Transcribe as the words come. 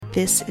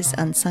This is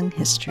Unsung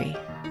History,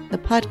 the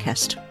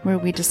podcast where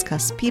we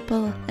discuss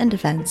people and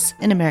events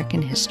in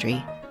American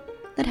history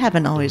that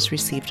haven't always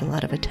received a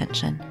lot of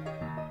attention.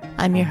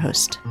 I'm your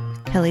host,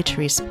 Kelly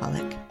Therese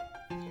Pollock.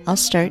 I'll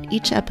start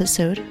each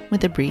episode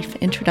with a brief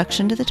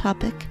introduction to the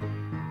topic,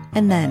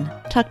 and then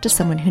talk to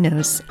someone who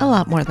knows a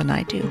lot more than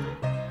I do.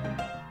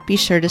 Be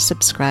sure to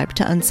subscribe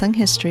to Unsung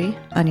History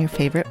on your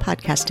favorite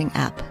podcasting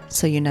app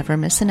so you never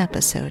miss an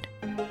episode.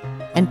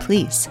 And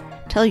please,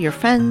 tell your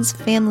friends,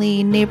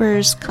 family,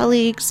 neighbors,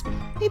 colleagues,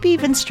 maybe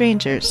even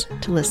strangers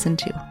to listen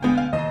to.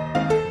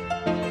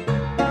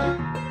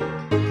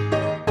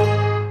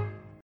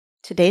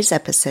 Today's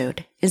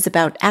episode is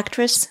about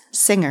actress,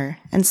 singer,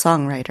 and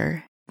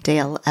songwriter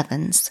Dale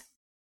Evans.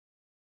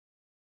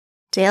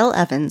 Dale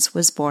Evans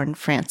was born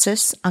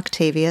Frances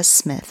Octavia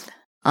Smith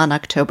on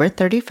October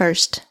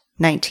 31st,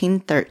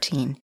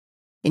 1913,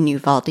 in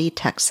Uvalde,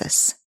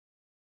 Texas.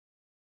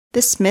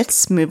 The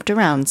Smiths moved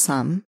around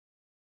some,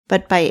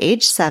 but by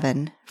age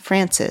 7,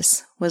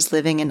 Frances was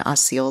living in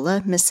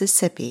Osceola,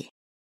 Mississippi,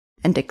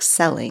 and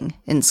excelling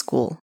in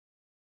school.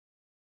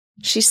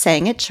 She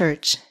sang at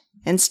church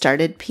and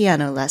started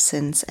piano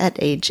lessons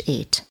at age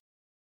 8,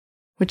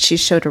 which she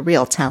showed a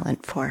real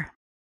talent for.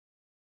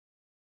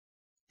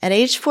 At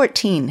age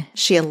 14,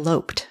 she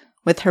eloped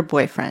with her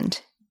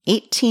boyfriend,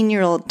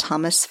 18-year-old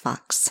Thomas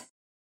Fox.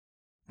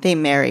 They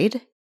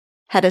married,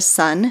 had a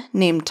son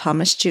named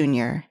Thomas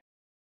Jr.,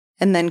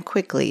 and then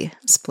quickly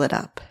split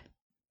up.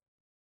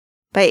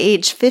 By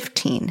age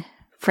 15,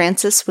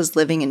 Frances was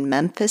living in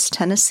Memphis,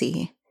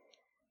 Tennessee,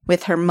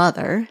 with her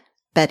mother,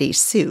 Betty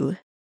Sue,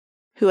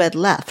 who had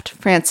left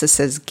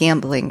Frances's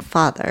gambling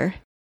father,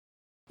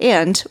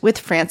 and with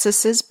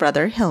Frances's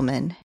brother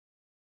Hillman,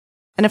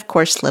 and of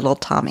course little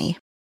Tommy.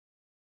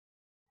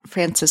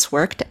 Frances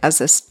worked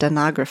as a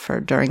stenographer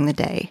during the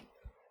day,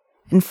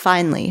 and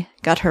finally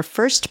got her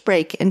first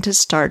break into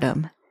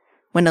stardom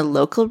when a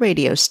local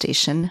radio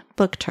station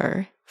booked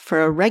her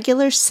for a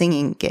regular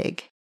singing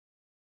gig,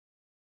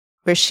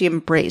 where she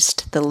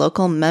embraced the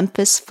local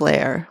Memphis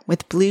flair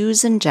with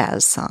blues and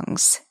jazz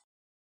songs.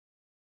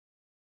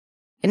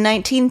 In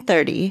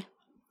 1930,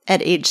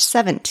 at age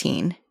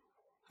 17,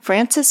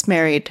 Frances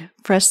married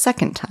for a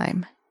second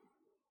time,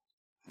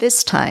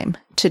 this time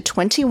to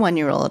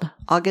 21-year-old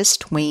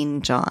August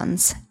Wayne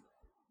Johns.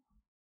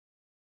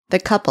 The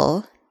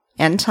couple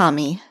and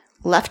Tommy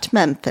left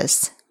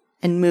Memphis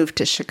and moved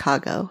to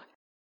Chicago,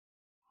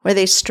 where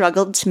they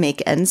struggled to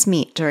make ends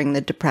meet during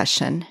the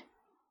Depression.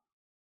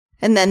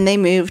 And then they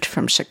moved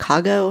from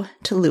Chicago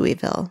to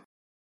Louisville.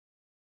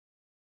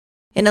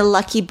 In a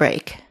lucky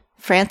break,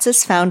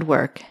 Frances found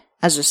work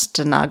as a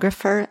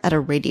stenographer at a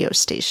radio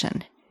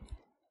station,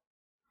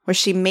 where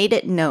she made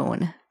it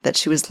known that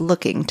she was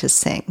looking to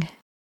sing.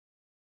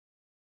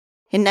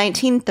 In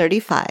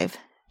 1935,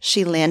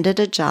 she landed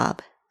a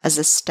job as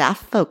a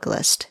staff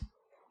vocalist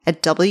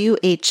at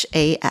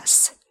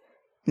WHAS,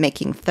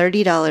 making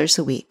 $30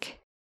 a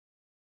week.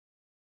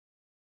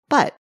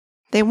 But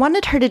they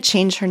wanted her to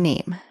change her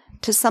name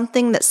to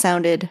something that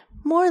sounded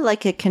more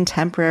like a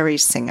contemporary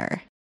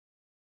singer.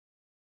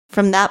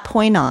 From that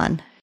point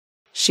on,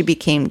 she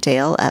became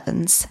Dale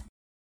Evans.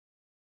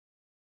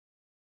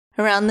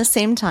 Around the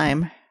same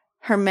time,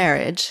 her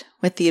marriage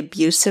with the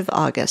abusive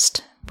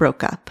August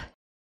broke up.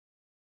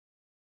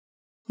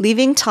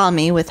 Leaving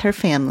Tommy with her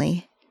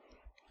family,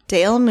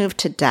 Dale moved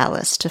to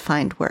Dallas to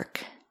find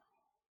work.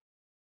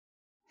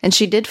 And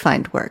she did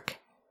find work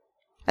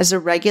as a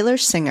regular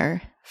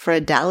singer for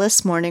a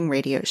Dallas morning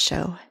radio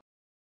show.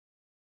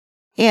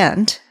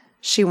 And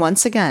she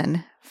once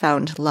again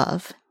found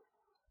love.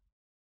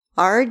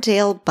 R.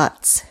 Dale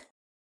Butts,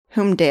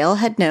 whom Dale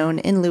had known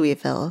in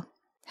Louisville,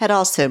 had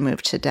also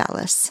moved to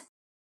Dallas.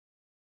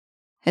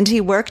 And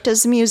he worked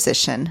as a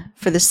musician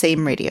for the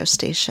same radio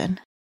station.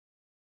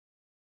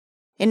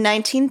 In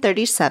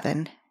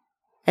 1937,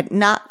 at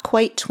not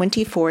quite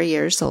 24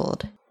 years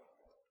old,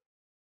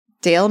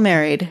 Dale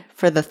married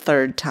for the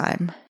third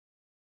time.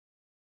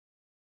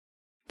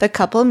 The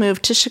couple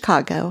moved to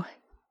Chicago,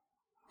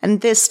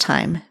 and this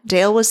time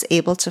Dale was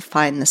able to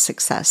find the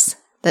success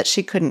that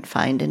she couldn't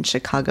find in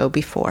Chicago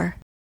before,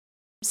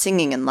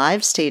 singing in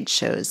live stage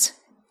shows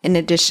in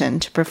addition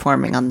to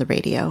performing on the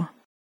radio.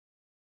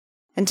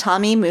 And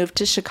Tommy moved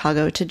to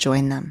Chicago to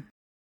join them.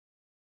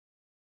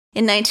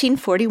 In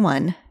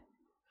 1941,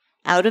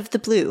 out of the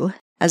blue,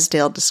 as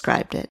Dale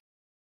described it,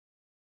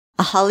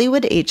 a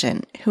Hollywood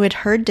agent who had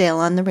heard Dale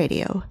on the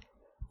radio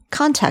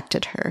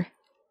contacted her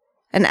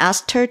and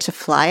asked her to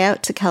fly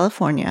out to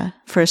California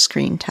for a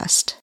screen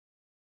test.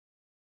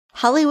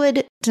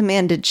 Hollywood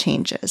demanded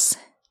changes.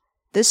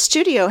 The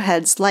studio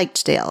heads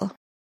liked Dale,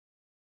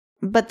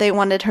 but they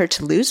wanted her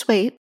to lose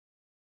weight,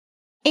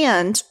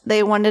 and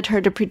they wanted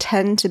her to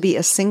pretend to be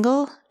a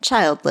single,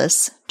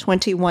 childless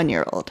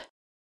 21-year-old,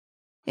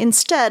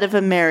 instead of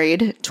a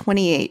married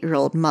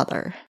 28-year-old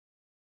mother.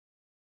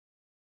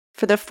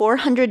 For the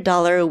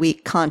 $400 a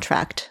week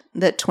contract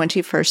that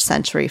 21st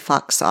Century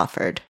Fox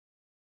offered,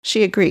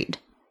 she agreed.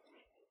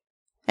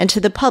 And to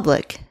the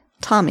public,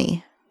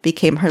 Tommy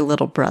became her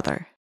little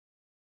brother.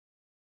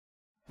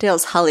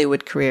 Dale's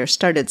Hollywood career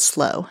started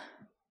slow.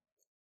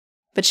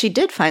 But she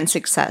did find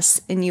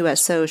success in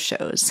USO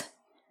shows,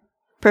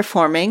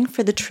 performing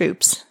for the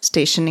troops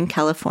stationed in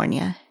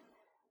California.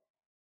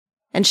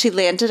 And she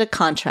landed a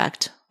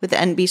contract with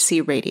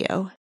NBC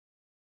Radio,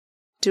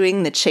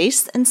 doing the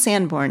Chase and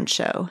Sanborn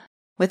show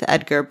with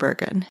Edgar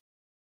Bergen.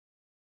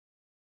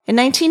 In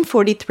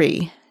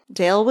 1943,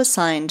 Dale was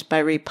signed by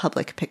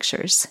Republic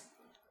Pictures,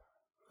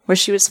 where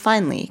she was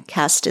finally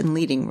cast in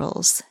leading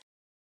roles.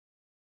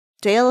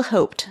 Dale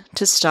hoped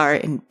to star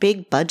in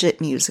big-budget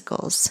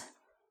musicals,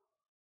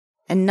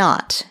 and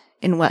not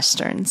in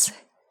westerns.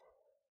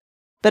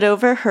 But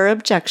over her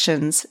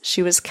objections,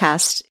 she was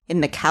cast in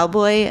The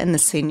Cowboy and the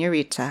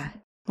Señorita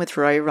with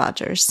Roy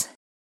Rogers.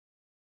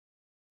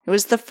 It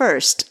was the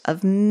first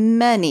of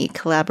many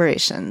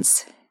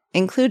collaborations,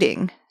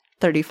 including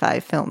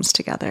 35 films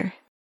together.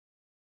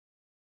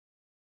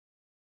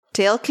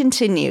 Dale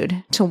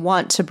continued to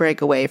want to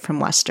break away from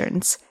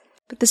westerns,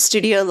 but the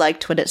studio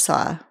liked what it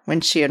saw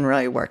when she and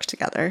Roy worked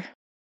together.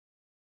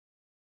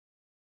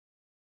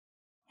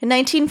 In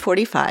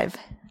 1945,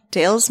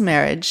 Dale's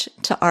marriage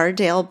to R.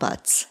 Dale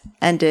Butts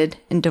ended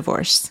in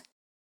divorce.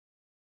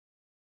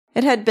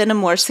 It had been a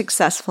more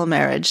successful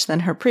marriage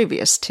than her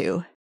previous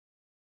two,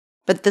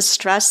 but the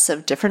stress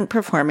of different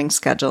performing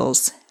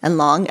schedules and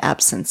long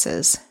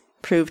absences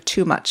proved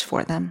too much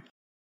for them.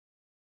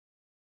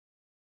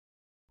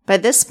 By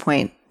this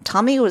point,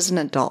 Tommy was an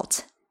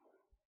adult,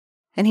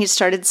 and he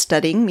started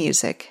studying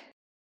music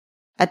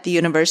at the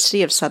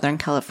University of Southern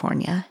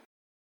California.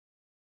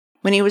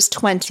 When he was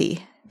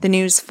 20, the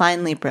news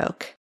finally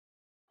broke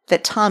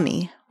that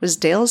Tommy was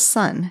Dale's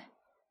son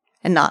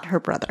and not her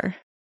brother.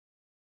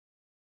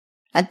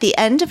 At the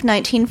end of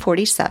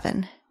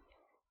 1947,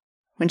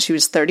 when she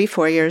was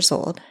 34 years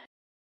old,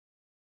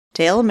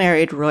 Dale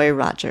married Roy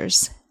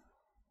Rogers,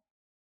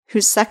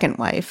 whose second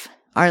wife,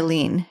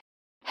 Arlene,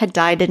 had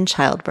died in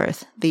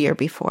childbirth the year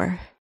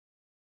before.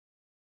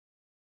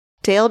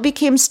 Dale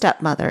became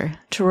stepmother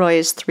to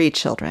Roy's 3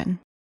 children,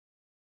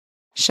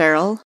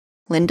 Cheryl,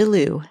 Linda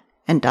Lou,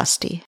 and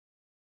Dusty.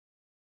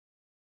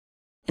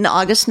 In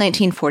August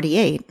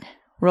 1948,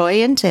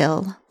 Roy and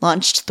Dale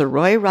launched the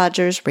Roy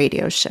Rogers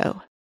Radio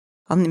Show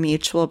on the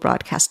Mutual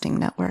Broadcasting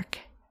Network.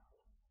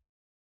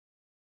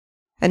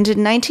 And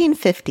in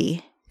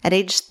 1950, at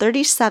age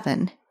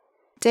 37,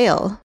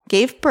 Dale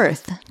gave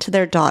birth to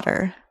their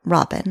daughter,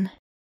 Robin.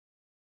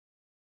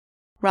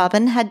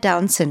 Robin had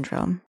Down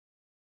syndrome,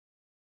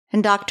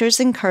 and doctors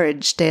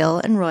encouraged Dale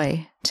and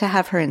Roy to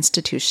have her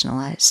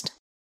institutionalized.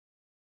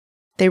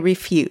 They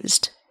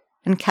refused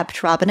and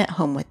kept Robin at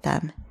home with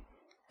them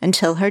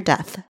until her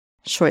death,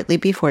 shortly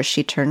before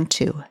she turned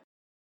 2.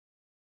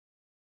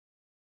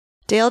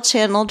 Dale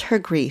channeled her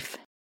grief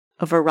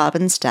over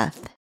Robin's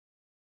death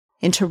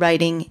into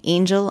writing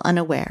Angel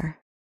Unaware.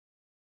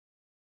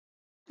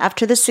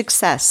 After the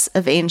success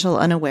of Angel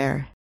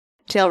Unaware,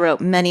 Dale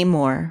wrote many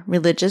more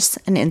religious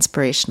and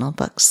inspirational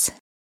books.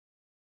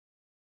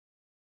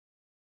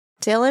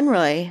 Dale and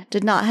Roy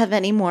did not have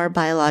any more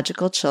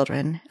biological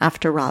children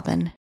after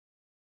Robin,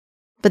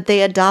 but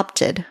they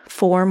adopted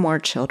 4 more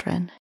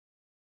children: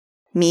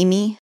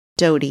 Mimi,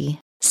 Dodie,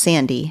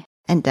 Sandy,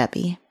 and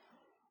Debbie.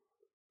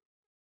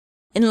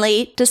 In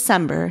late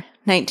December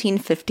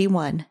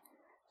 1951,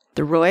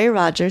 the Roy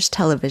Rogers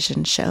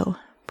television show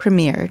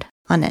premiered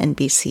on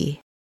NBC.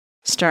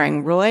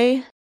 Starring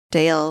Roy,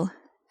 Dale,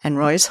 and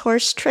Roy's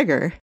horse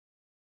Trigger,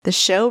 the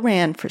show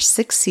ran for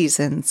 6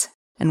 seasons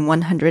and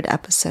 100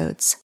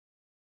 episodes.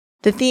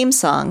 The theme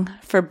song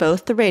for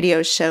both the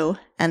radio show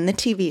and the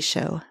TV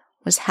show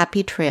was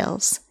Happy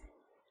Trails,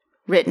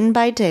 written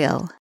by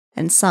Dale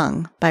and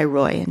sung by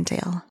Roy and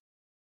Dale.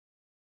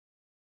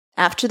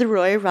 After the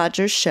Roy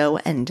Rogers show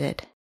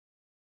ended,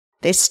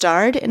 they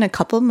starred in a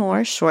couple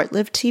more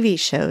short-lived TV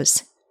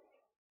shows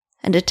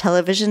and a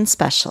television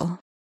special.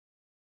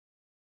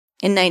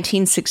 In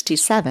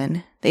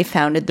 1967, they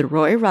founded the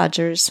Roy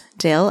Rogers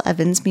Dale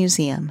Evans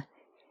Museum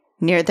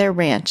near their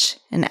ranch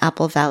in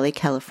Apple Valley,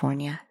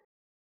 California.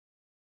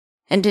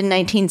 And in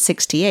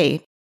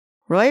 1968,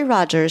 Roy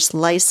Rogers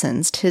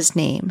licensed his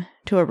name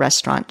to a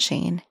restaurant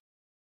chain,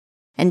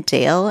 and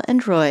Dale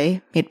and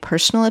Roy made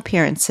personal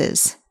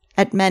appearances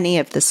at many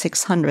of the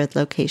 600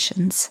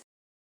 locations.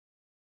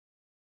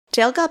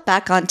 Dale got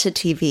back onto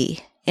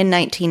TV in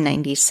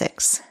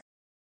 1996,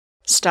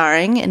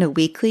 starring in a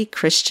weekly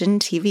Christian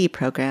TV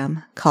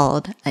program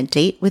called A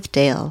Date with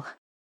Dale.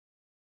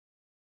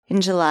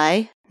 In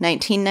July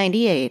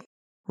 1998,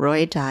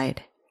 Roy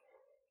died.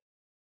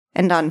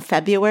 And on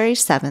February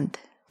 7th,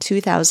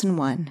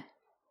 2001,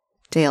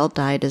 Dale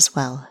died as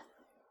well,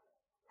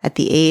 at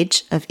the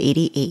age of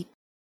 88.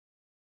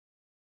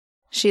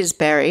 She is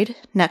buried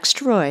next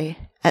to Roy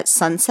at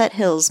Sunset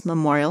Hills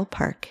Memorial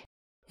Park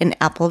in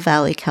Apple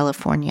Valley,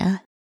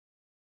 California.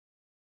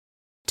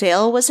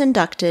 Dale was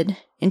inducted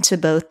into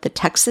both the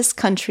Texas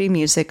Country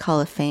Music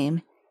Hall of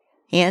Fame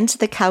and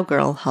the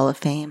Cowgirl Hall of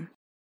Fame,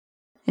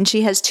 and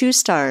she has 2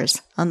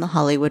 stars on the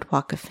Hollywood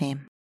Walk of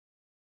Fame.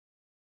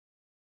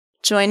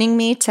 Joining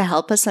me to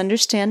help us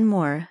understand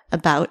more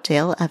about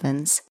Dale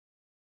Evans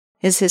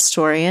is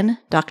historian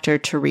Dr.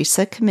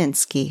 Teresa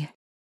Kaminsky,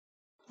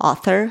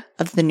 author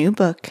of the new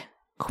book,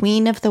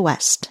 Queen of the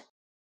West,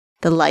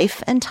 The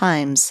Life and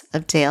Times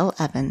of Dale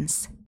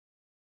Evans.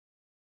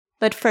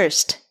 But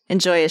first,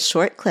 enjoy a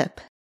short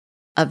clip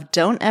of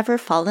Don't Ever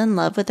Fall in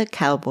Love with a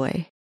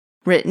Cowboy,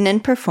 written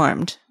and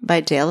performed by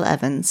Dale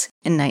Evans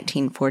in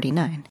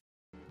 1949.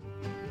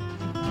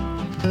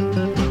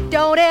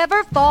 Don't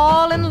ever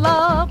fall in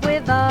love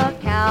with a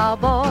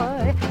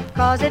cowboy,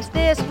 'cause it's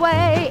this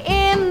way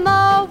in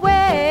the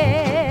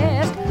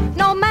West.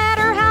 No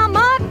matter how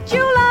much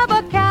you love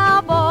a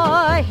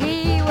cowboy,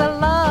 he will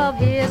love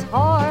his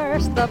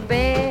horse the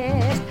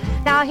best.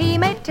 Now he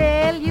may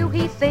tell you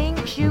he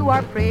thinks you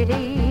are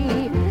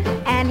pretty,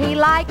 and he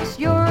likes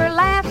your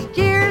last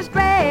year's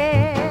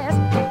dress,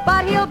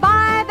 but he'll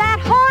buy that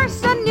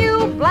horse a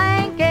new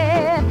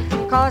blanket,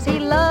 'cause he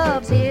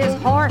loves his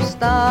horse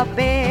the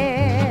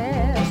best.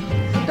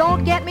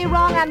 Don't get me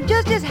wrong, I'm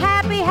just as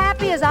happy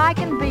as I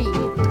can be.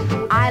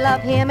 I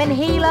love him and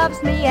he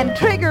loves me, and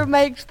Trigger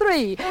makes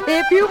three.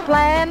 If you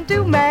plan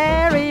to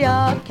marry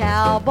a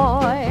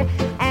cowboy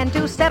and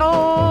to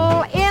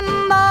settle in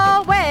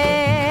the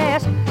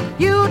West,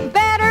 you'd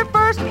better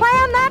first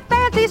plan that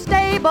fancy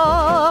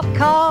stable,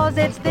 'cause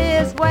it's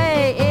this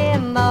way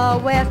in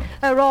the West.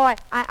 Roy,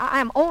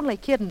 I'm only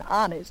kidding,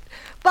 honest,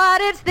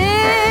 but it's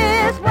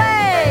this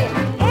way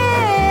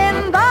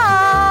in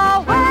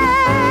the West.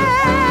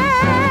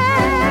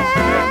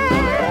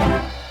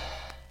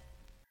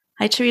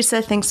 Hi,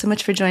 Teresa. Thanks so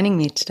much for joining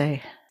me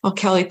today. Well,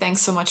 Kelly,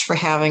 thanks so much for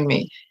having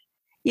me.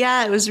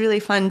 Yeah, it was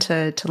really fun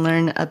to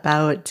learn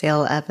about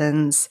Dale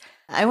Evans.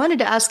 I wanted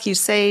to ask you,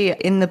 say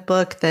in the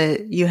book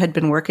that you had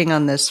been working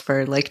on this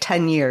for like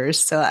 10 years.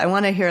 So I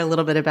want to hear a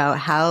little bit about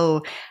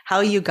how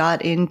you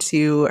got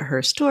into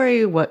her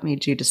story. What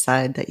made you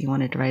decide that you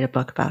wanted to write a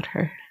book about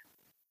her?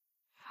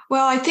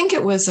 Well, I think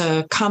it was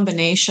a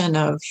combination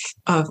of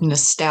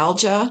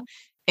nostalgia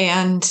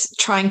and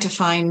trying to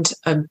find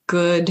a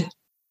good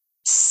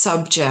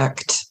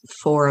subject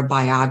for a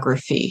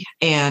biography.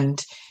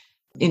 And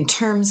in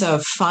terms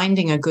of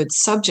finding a good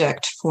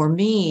subject for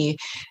me,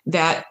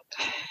 that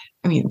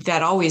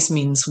always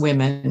means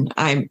women.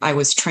 I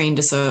was trained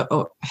as a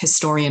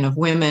historian of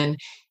women,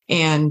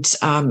 and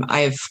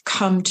I've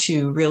come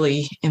to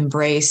really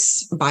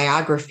embrace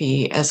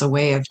biography as a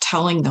way of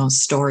telling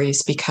those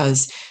stories,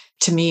 because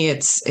to me,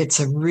 it's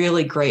a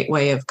really great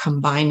way of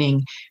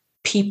combining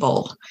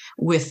people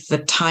with the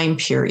time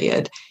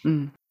period.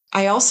 Mm.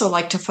 I also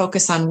like to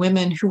focus on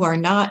women who are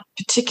not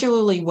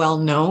particularly well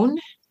known.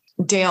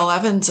 Dale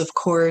Evans, of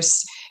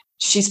course,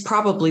 she's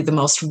probably the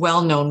most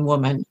well-known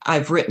woman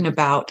I've written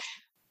about,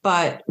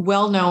 but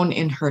well-known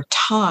in her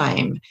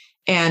time.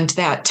 And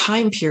that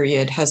time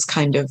period has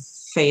kind of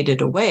faded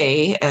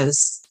away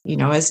as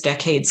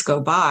decades go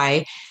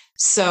by.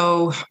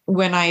 So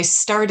when I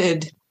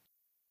started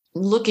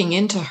looking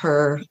into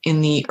her in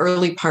the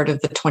early part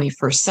of the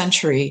 21st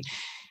century,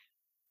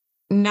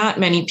 not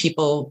many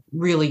people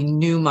really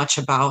knew much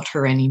about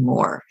her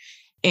anymore.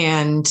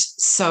 And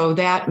so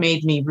that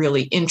made me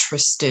really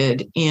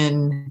interested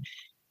in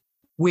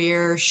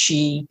where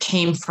she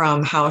came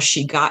from, how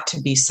she got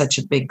to be such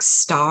a big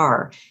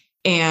star.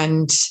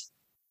 And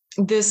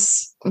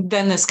this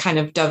kind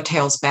of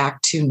dovetails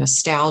back to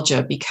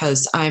nostalgia,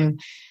 because I'm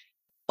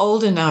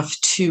old enough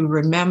to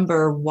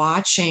remember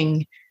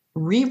watching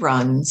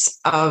reruns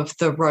of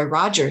the Roy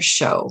Rogers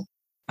show,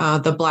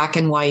 the black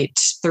and white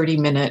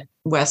 30-minute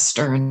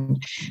Western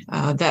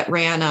that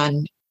ran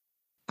on,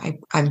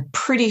 I'm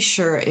pretty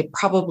sure it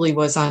probably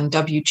was on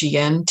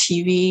WGN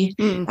TV,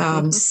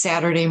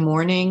 Saturday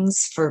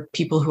mornings. For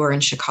people who are in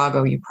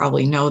Chicago, you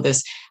probably know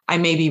this. I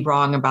may be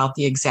wrong about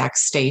the exact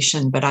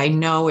station, but I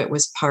know it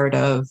was part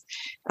of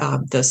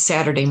the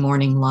Saturday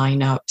morning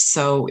lineup.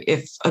 So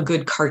if a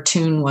good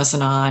cartoon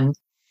wasn't on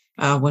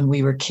when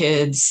we were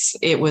kids,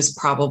 it was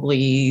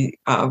probably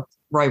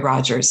Roy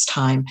Rogers'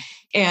 time.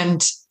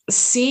 And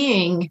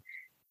seeing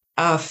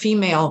a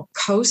female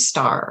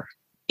co-star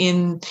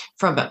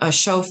from a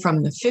show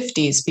from the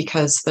 50s,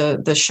 because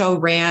the show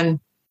ran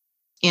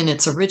in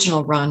its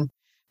original run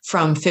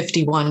from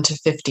 51 to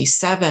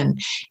 57.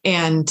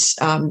 And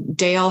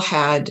Dale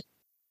had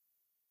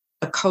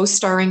a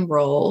co-starring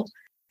role.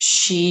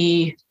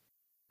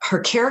 Her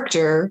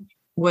character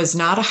was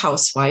not a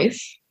housewife,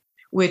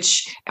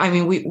 which,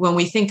 when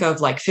we think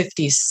of like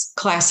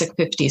classic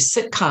 50s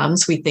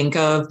sitcoms, we think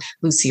of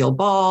Lucille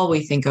Ball,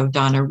 we think of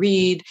Donna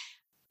Reed,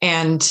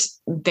 and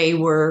they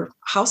were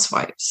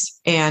housewives.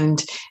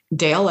 And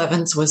Dale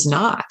Evans was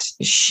not.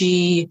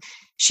 She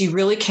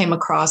really came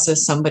across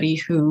as somebody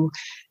who,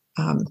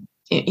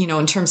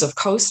 in terms of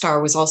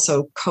co-star, was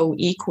also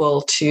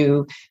co-equal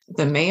to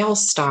the male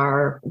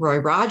star, Roy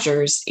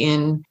Rogers,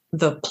 in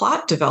the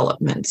plot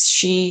developments.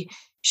 She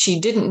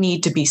didn't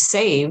need to be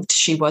saved.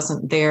 She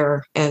wasn't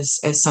there as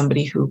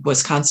somebody who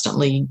was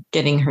constantly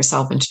getting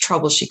herself into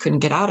trouble she couldn't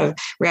get out of.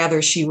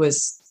 Rather, she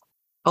was,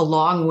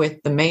 along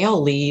with the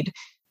male lead,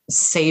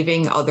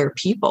 saving other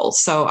people.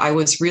 So I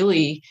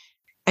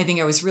I think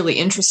I was really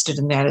interested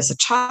in that as a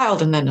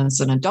child, and then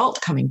as an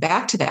adult coming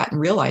back to that and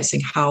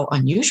realizing how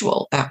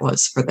unusual that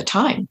was for the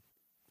time.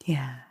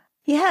 Yeah.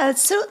 Yeah.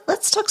 So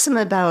let's talk some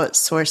about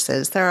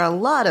sources. There are a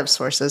lot of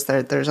sources.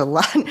 There's a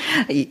lot.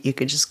 You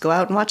could just go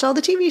out and watch all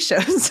the TV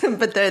shows,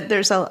 but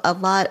there's a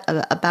lot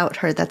about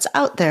her that's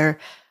out there.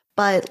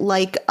 But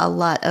like a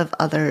lot of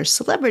other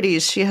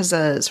celebrities, she has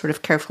a sort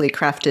of carefully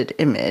crafted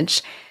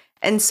image.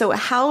 And so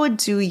how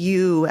do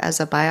you,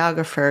 as a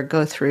biographer,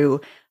 go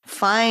through,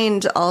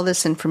 find all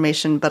this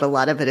information, but a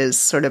lot of it is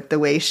sort of the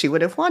way she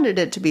would have wanted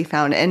it to be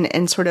found,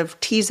 and sort of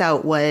tease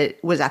out what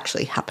was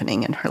actually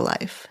happening in her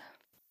life?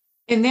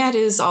 And that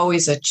is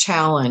always a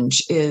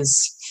challenge,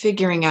 is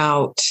figuring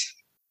out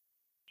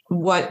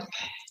what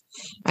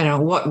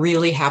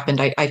really happened.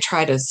 I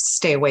try to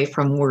stay away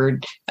from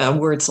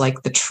words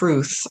like the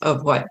truth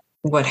of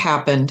what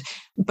happened,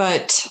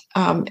 but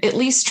at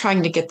least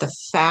trying to get the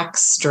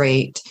facts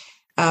straight.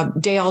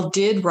 Dale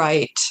did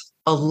write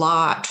a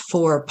lot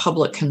for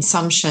public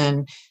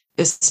consumption,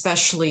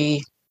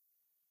 especially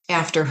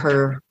after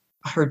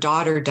her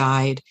daughter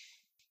died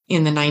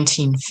in the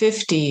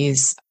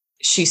 1950s.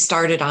 She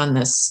started on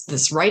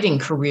this writing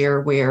career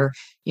where,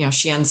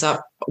 she ends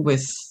up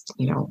with,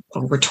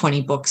 over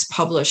 20 books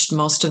published,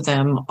 most of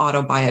them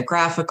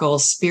autobiographical,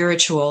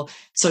 spiritual.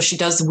 So she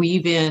does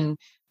weave in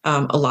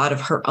a lot of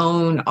her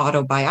own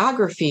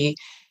autobiography,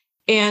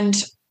 and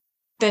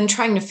then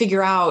trying to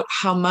figure out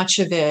how much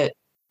of it,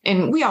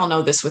 and we all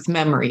know this with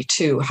memory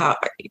too, how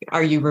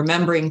are you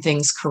remembering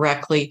things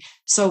correctly?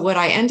 So what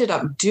I ended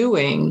up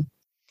doing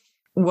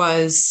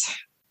was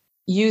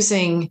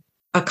using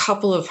a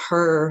couple of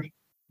her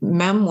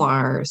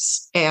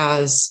memoirs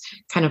as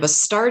kind of a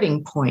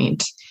starting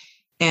point.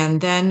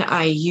 And then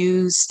I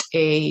used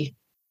a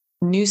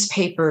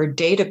newspaper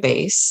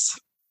database,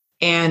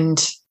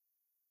 and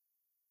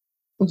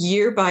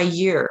year by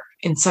year,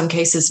 in some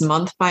cases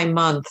month by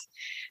month,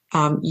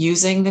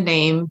 using the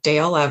name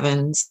Dale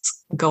Evans,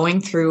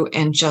 going through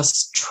and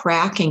just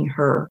tracking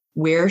her,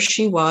 where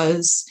she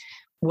was,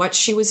 what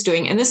she was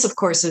doing. And this, of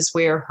course, is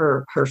where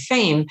her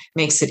fame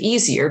makes it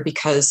easier,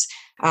 because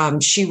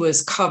she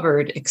was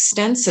covered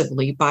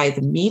extensively by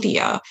the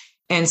media.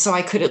 And so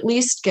I could at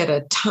least get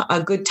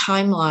a good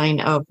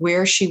timeline of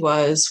where she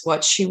was,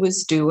 what she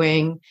was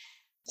doing.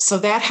 So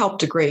that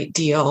helped a great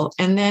deal.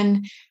 And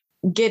then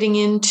getting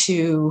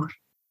into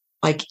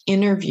like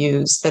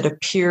interviews that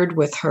appeared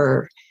with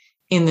her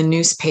in the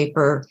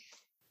newspaper,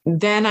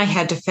 then I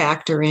had to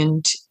factor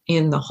in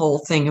the whole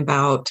thing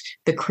about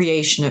the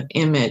creation of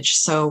image.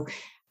 So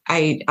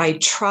I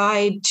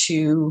tried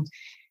to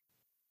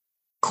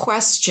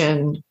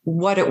question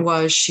what it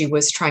was she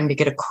was trying to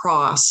get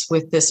across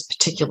with this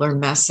particular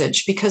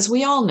message, because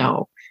we all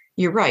know,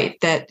 you're right,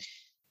 that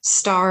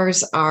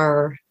stars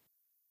are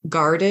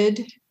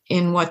guarded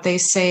in what they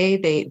say.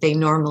 They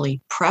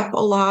normally prep a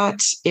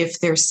lot if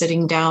they're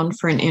sitting down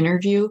for an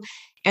interview.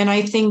 And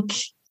I think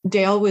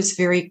Dale was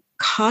very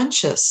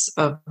conscious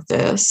of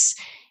this.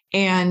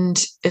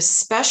 And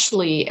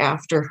especially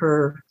after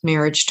her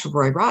marriage to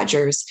Roy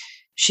Rogers,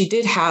 she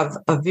did have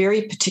a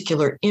very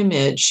particular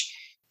image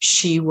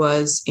she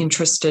was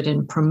interested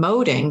in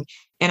promoting.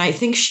 And I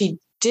think she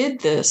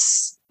did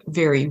this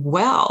very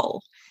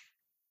well.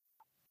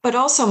 But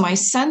also my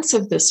sense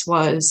of this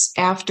was,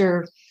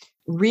 after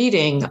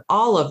reading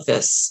all of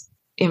this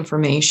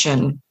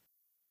information,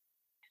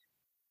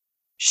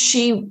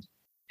 she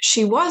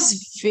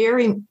was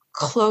very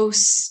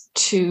close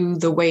to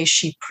the way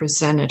she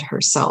presented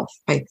herself,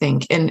 I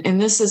think.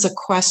 And this is a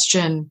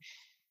question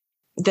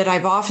that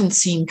I've often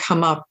seen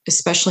come up,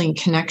 especially in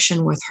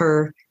connection with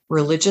her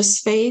religious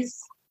faith.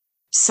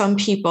 Some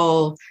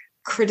people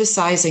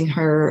criticizing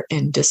her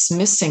and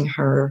dismissing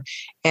her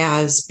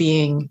as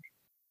being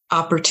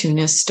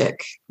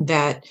opportunistic,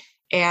 that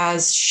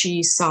as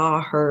she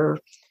saw her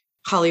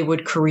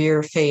Hollywood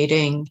career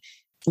fading,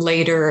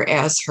 later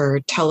as her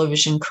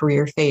television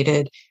career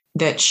faded,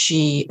 that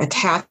she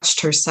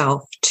attached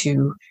herself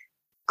to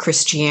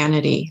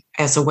Christianity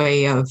as a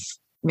way of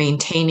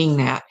maintaining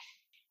that.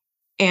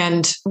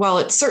 And while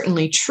it's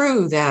certainly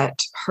true that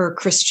her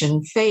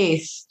Christian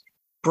faith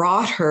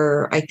brought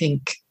her, I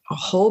think, a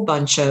whole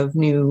bunch of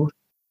new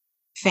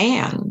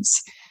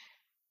fans,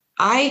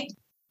 I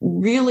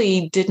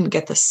really didn't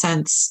get the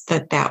sense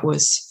that that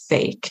was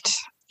faked.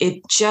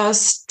 It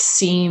just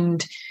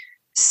seemed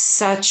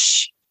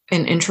such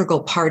an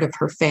integral part of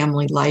her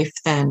family life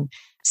then.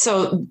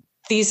 So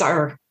these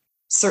are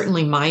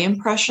certainly my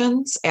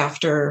impressions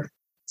after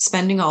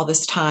spending all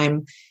this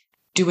time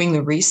doing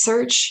the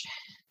research.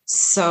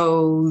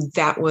 So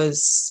that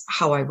was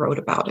how I wrote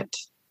about it.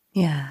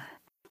 Yeah.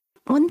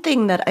 One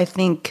thing that I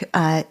think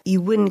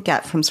you wouldn't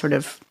get from sort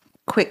of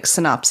quick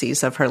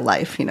synopses of her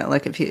life,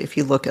 like if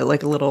you look at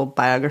like a little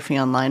biography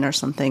online or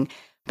something,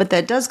 but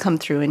that does come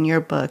through in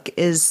your book,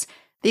 is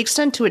the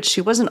extent to which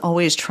she wasn't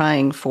always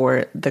trying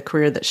for the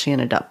career that she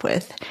ended up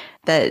with,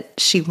 that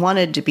she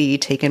wanted to be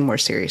taken more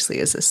seriously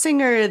as a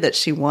singer, that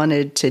she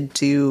wanted to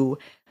do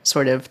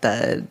sort of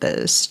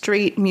the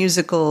straight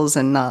musicals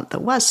and not the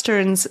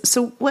westerns.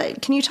 So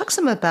what can you talk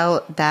some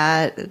about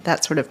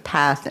that sort of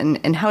path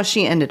and how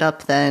she ended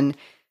up then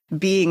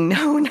being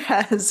known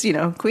as,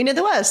 Queen of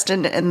the West,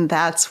 and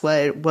that's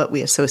what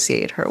we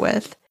associate her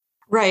with.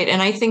 Right.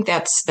 And I think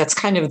that's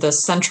kind of the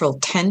central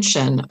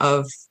tension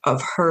of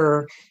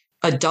her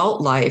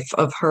adult life,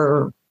 of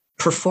her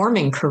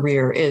performing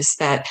career, is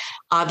that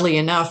oddly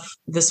enough,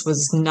 this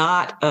was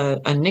not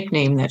a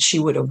nickname that she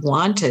would have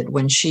wanted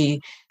when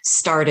she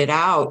started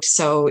out.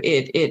 So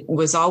it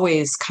was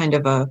always kind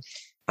of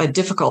a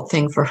difficult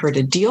thing for her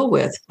to deal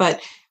with.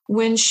 But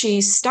when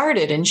she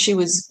started, and she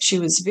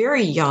was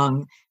very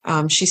young,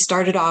 she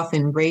started off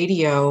in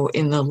radio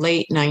in the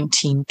late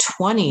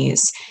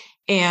 1920s.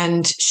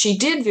 And she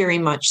did very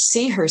much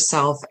see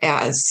herself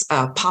as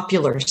a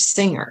popular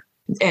singer.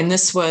 And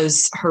this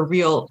was her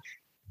real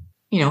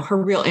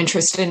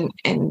interest. And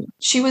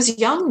she was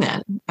young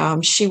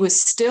then. She was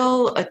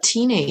still a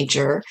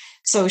teenager.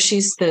 So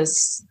she's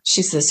this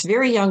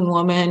very young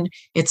woman.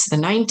 It's the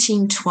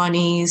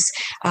 1920s.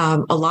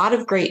 A lot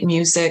of great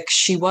music.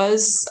 She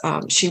was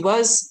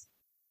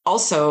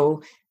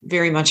also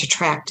very much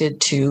attracted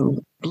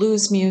to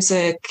blues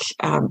music,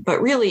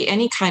 but really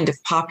any kind of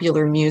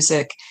popular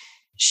music.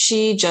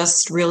 She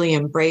just really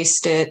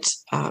embraced it.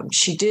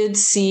 She did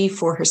see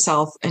for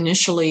herself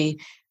initially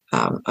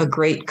a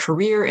great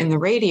career in the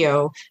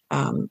radio,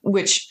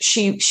 which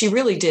she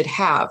really did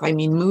have. I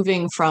mean,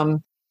 moving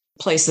from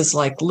places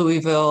like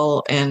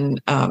Louisville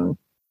and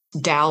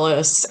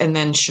Dallas and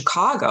then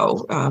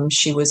Chicago.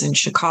 She was in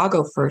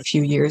Chicago for a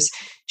few years.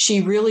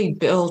 She really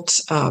built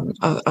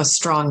a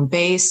strong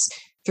base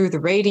through the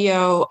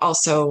radio.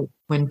 Also,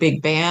 when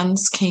big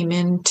bands came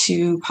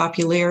into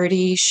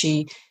popularity,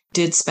 she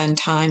did spend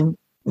time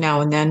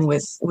now and then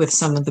with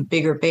some of the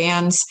bigger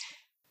bands.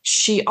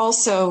 She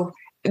also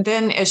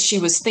then, as she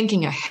was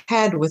thinking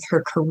ahead with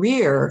her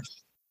career,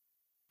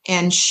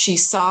 and she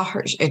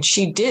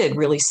did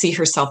really see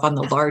herself on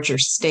the larger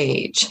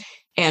stage.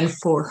 And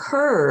for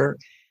her,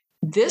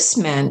 this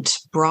meant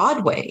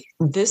Broadway.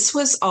 This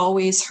was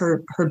always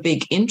her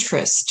big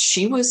interest.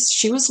 She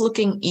was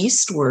looking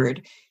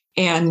eastward,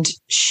 and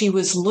she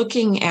was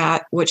looking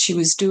at what she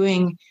was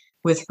doing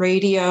with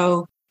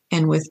radio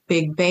and with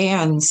big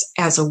bands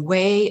as a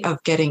way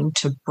of getting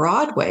to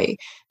Broadway,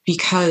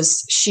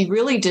 because she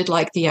really did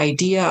like the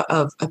idea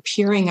of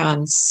appearing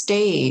on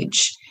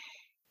stage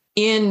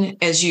in,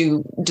 as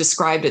you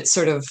described it,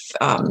 sort of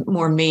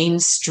more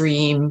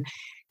mainstream,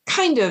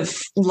 kind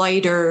of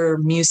lighter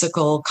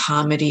musical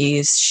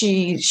comedies.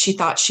 She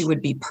thought she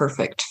would be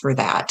perfect for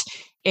that.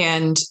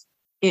 And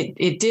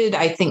it did,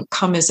 I think,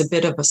 come as a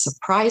bit of a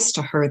surprise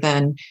to her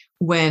then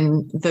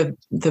when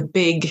the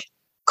big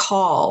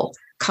call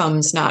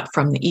comes not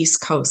from the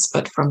East Coast,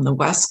 but from the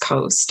West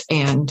Coast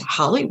and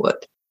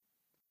Hollywood.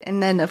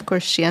 And then, of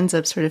course, she ends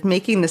up sort of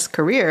making this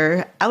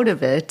career out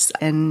of it.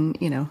 And,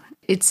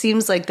 it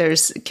seems like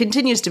there's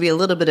continues to be a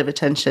little bit of a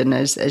tension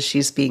as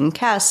she's being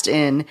cast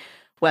in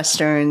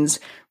Westerns,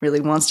 really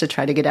wants to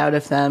try to get out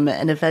of them.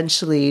 And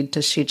eventually,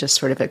 does she just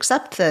sort of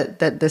accept that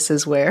this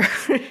is where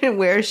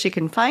she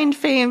can find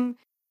fame?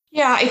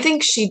 Yeah, I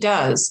think she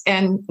does.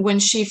 And when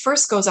she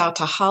first goes out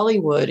to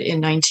Hollywood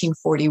in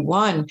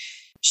 1941,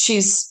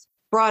 she's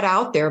brought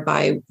out there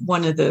by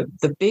one of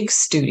the big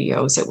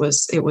studios. It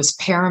was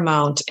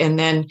Paramount. And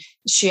then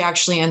she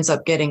actually ends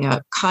up getting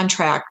a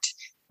contract,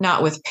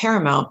 not with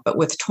Paramount, but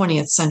with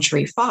 20th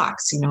Century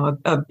Fox,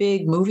 a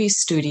big movie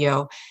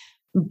studio.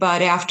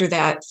 But after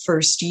that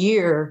first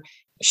year,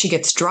 she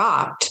gets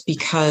dropped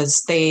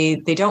because they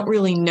don't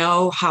really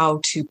know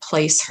how to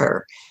place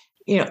her.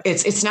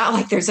 It's not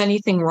like there's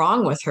anything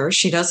wrong with her.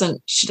 She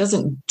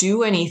doesn't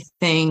do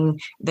anything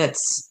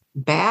that's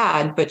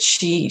bad, but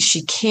she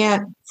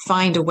can't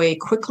find a way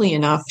quickly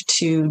enough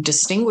to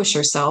distinguish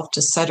herself,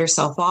 to set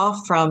herself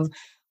off from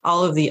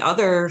all of the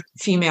other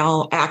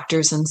female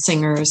actors and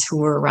singers who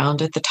were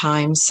around at the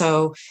time.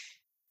 So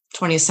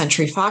 20th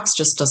Century Fox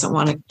just doesn't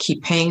want to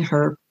keep paying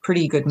her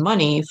pretty good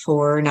money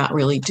for not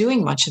really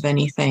doing much of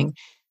anything.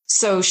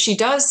 So she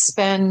does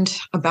spend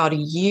about a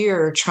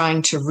year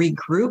trying to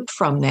regroup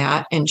from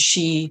that. And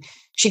she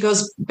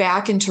goes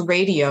back into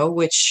radio,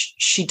 which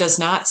she does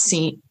not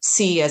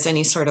see as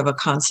any sort of a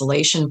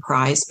consolation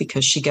prize,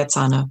 because she gets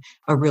on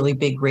a really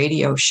big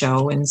radio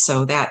show. And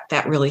so that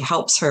really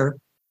helps her.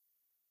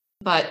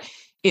 But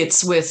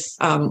it's with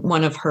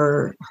one of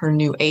her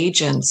new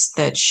agents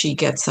that she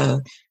gets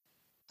a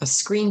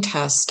screen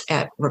test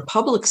at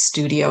Republic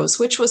Studios,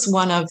 which was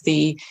one of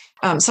the,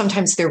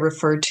 sometimes they're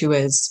referred to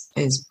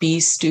as B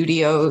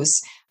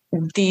studios.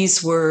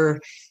 These were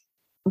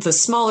the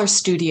smaller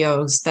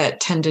studios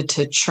that tended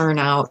to churn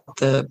out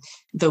the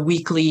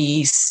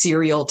weekly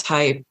serial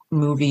type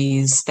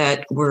movies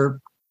that were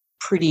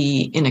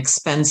pretty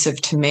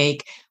inexpensive to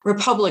make.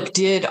 Republic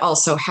did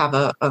also have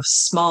a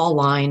small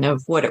line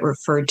of what it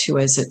referred to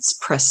as its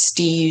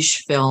prestige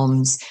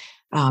films,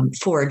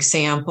 for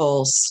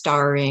example,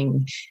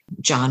 starring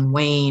John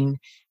Wayne.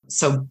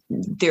 So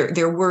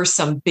there were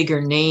some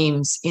bigger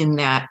names in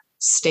that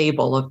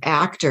stable of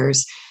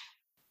actors.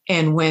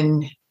 And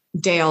when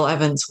Dale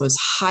Evans was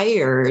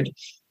hired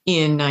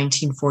in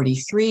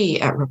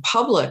 1943 at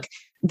Republic,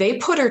 they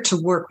put her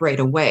to work right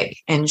away.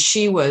 And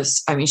she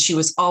was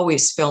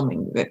always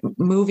filming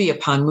movie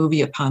upon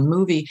movie upon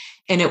movie.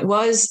 And it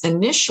was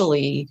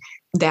initially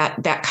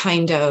that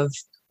kind of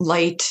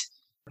light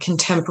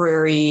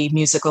contemporary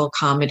musical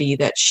comedy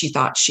that she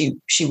thought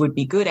she would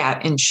be good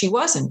at. And she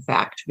was, in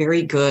fact,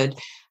 very good.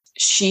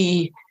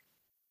 She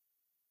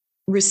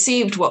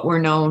received what were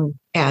known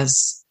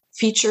as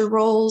feature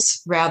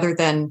roles rather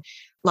than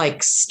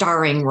like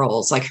starring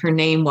roles. Like her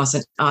name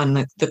wasn't on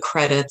the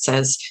credits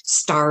as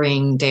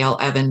starring Dale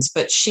Evans,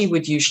 but she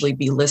would usually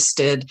be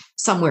listed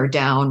somewhere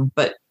down,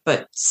 but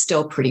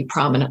still pretty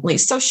prominently.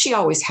 So she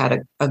always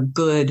had a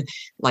good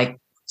like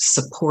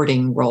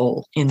supporting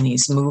role in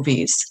these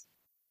movies.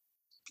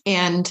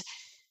 And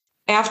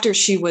after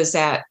she was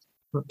at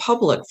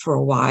Republic for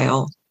a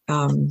while,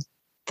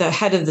 the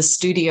head of the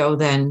studio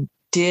then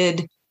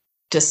did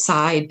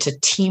decide to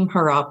team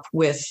her up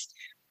with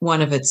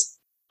one of its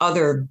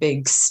other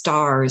big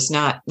stars,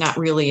 not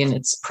really in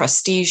its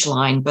prestige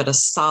line, but a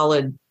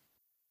solid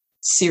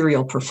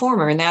serial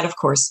performer. And that, of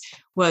course,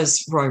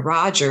 was Roy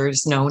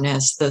Rogers, known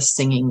as the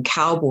singing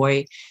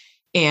cowboy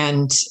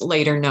and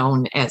later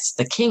known as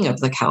the King of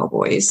the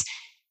Cowboys.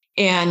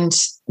 And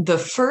the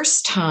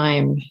first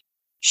time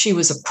she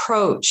was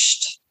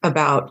approached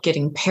about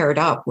getting paired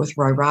up with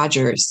Roy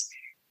Rogers,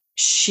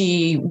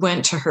 she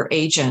went to her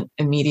agent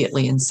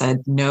immediately and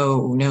said,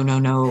 no,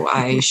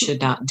 I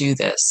should not do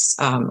this.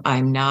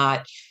 I'm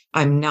not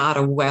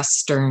a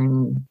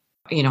Western,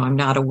 I'm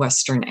not a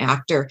Western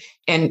actor.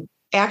 And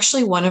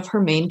actually one of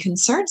her main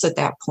concerns at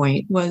that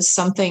point was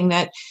something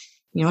that,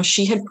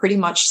 she had pretty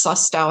much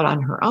sussed out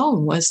on her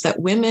own, was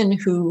that women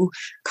who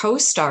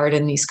co-starred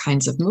in these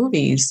kinds of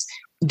movies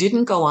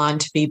didn't go on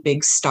to be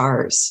big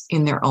stars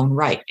in their own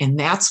right. And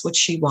that's what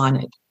she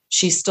wanted.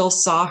 She still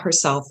saw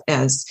herself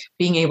as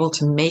being able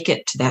to make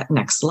it to that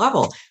next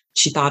level.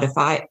 She thought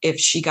if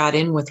she got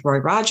in with Roy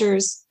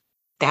Rogers,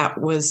 that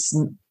was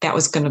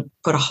going to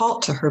put a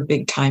halt to her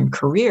big time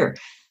career.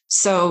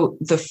 So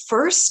the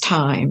first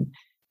time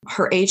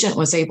her agent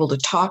was able to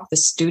talk the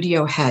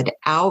studio head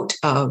out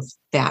of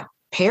that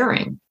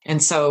pairing.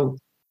 And so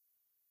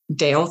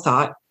Dale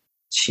thought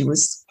she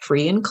was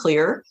free and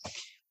clear,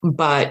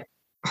 but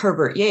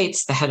Herbert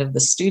Yates, the head of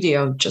the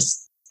studio,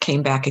 just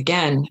came back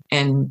again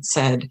and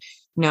said,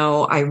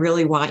 no, I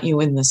really want you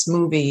in this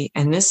movie.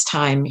 And this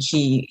time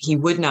he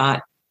would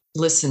not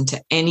listen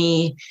to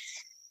any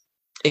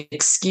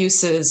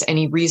excuses,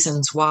 any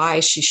reasons why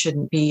she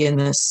shouldn't be in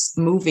this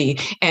movie.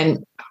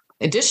 And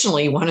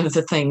additionally, one of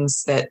the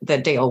things that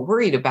Dale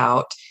worried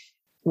about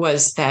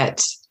was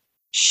that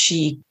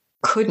she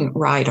couldn't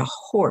ride a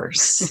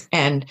horse.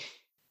 And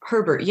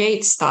Herbert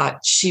Yates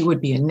thought she would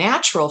be a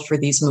natural for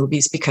these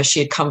movies because she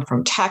had come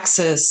from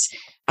Texas.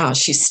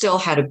 She still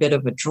had a bit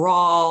of a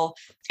drawl,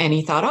 and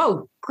he thought,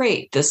 oh,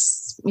 great,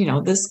 this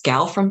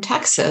gal from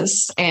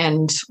Texas,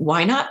 and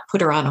why not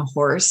put her on a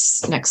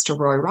horse next to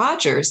Roy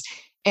Rogers?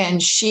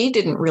 And she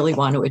didn't really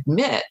want to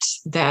admit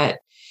that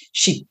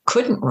she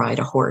couldn't ride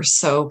a horse.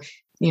 So,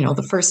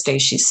 the first day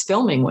she's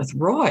filming with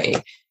Roy,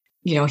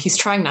 he's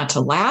trying not to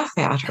laugh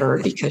at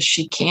her because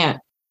she can't,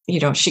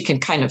 she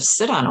can kind of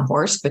sit on a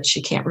horse, but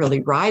she can't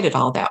really ride it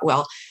all that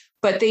well.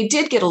 But they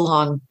did get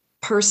along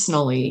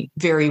personally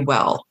very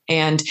well.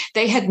 And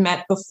they had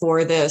met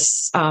before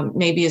this,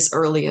 maybe as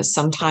early as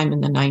sometime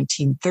in the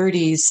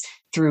 1930s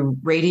through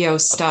radio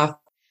stuff,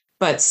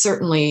 but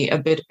certainly a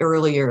bit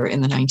earlier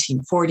in the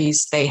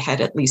 1940s, they had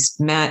at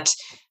least met.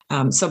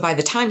 So by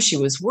the time she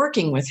was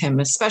working with him,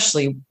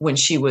 especially when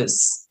she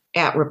was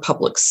at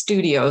Republic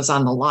Studios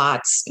on the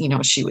lots,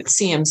 she would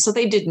see him. So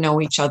they did know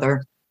each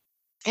other.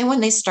 And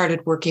when they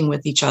started working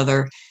with each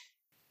other,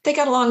 they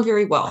got along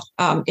very well.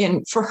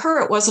 And for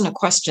her, it wasn't a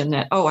question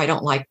that, oh, I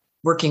don't like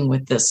working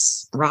with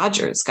this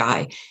Rogers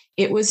guy.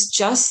 It was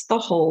just the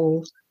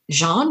whole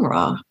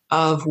genre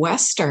of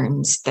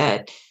Westerns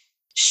that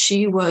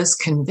she was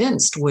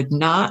convinced would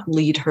not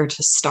lead her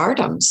to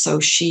stardom. So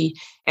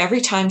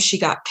every time she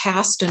got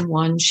cast in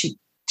one,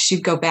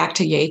 she'd go back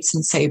to Yates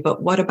and say,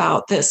 but what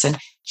about this? And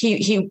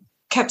he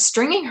kept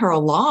stringing her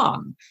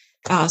along,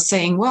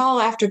 saying, well,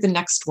 after the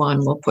next one,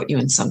 we'll put you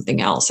in something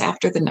else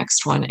after the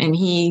next one. And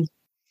he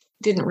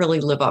didn't really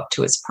live up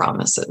to his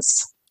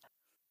promises.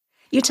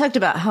 You talked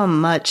about how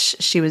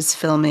much she was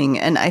filming,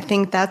 and I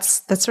think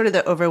that's sort of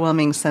the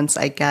overwhelming sense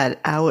I get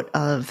out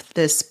of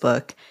this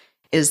book,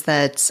 is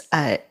that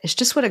it's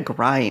just what a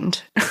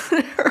grind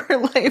her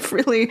life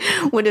really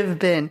would have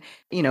been.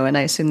 And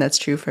I assume that's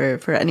true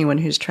for anyone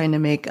who's trying to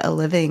make a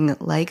living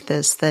like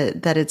this,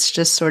 that it's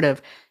just sort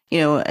of,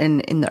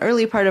 in the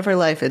early part of her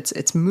life,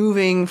 it's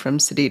moving from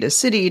city to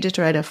city to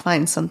try to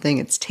find something.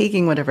 It's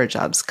taking whatever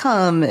jobs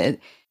come.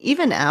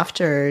 Even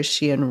after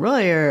she and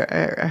Roy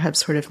have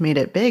sort of made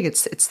it big,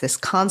 it's this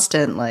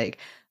constant like,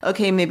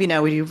 okay, maybe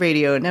now we do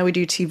radio, now we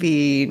do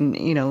TV,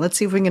 let's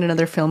see if we can get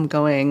another film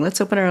going.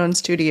 Let's open our own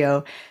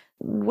studio.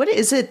 What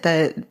is it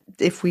that,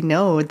 if we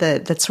know,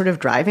 that's sort of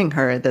driving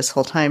her this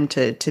whole time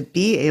to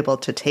be able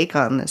to take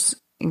on this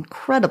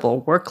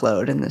incredible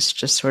workload and this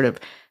just sort of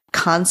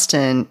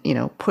constant,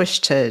 push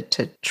to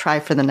try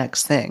for the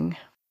next thing.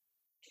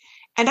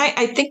 And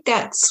I think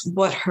that's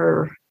what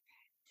her,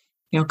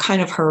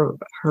 kind of her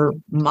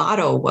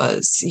motto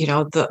was,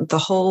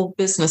 the whole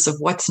business of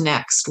what's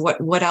next,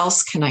 what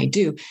else can I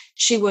do?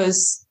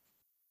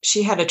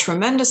 She had a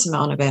tremendous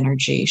amount of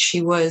energy.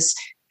 She was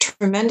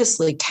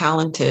tremendously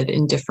talented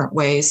in different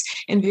ways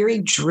and very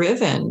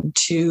driven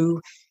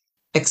to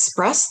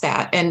express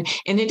that. And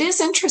it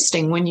is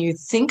interesting when you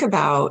think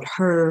about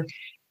her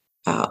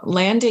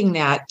landing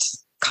that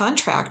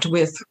contract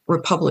with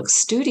Republic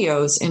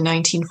Studios in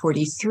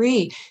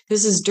 1943.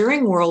 This is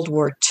during World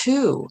War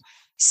II.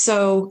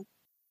 So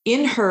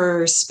in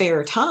her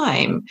spare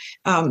time,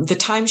 the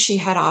time she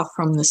had off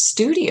from the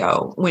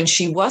studio when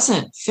she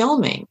wasn't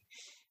filming,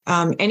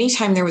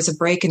 anytime there was a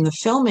break in the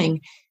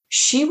filming,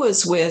 she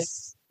was with,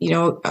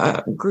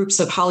 groups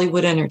of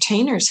Hollywood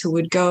entertainers who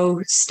would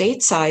go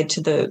stateside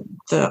to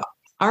the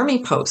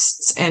army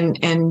posts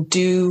and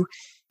do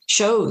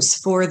shows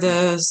for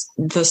the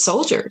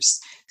soldiers.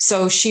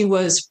 So she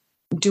was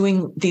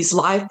doing these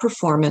live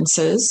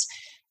performances.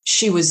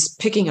 She was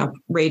picking up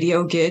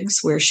radio gigs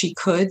where she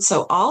could.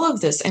 So all of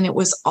this, and it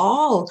was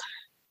all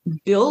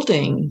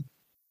building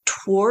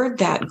toward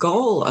that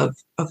goal of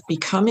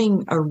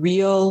becoming a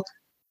real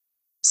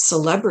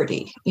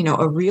celebrity,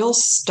 a real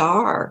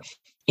star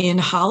in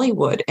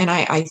Hollywood. And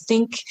I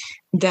think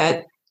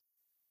that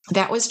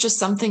was just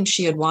something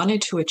she had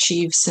wanted to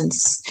achieve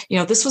since,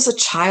 this was a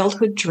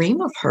childhood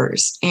dream of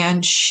hers.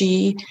 And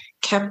she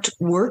kept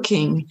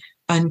working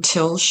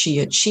until she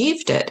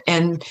achieved it.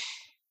 And,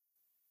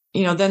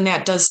 then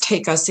that does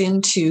take us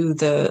into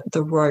the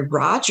Roy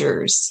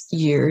Rogers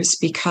years,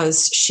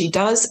 because she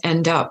does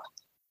end up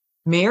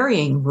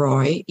marrying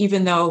Roy,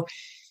 even though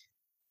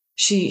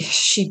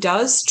she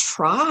does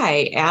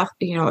try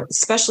after,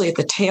 especially at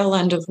the tail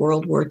end of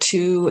World War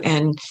II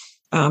and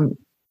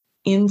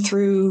in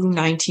through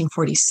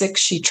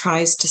 1946, she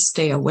tries to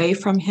stay away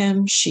from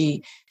him.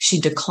 She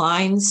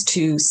declines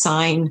to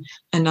sign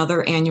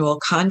another annual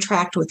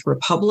contract with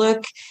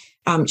Republic.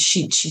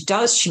 She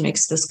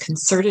makes this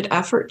concerted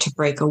effort to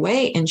break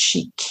away, and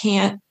she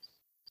can't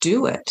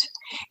do it.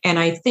 And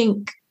I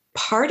think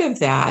part of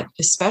that,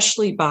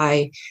 especially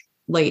by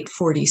late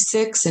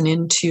 46 and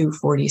into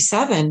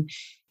 47,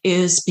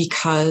 is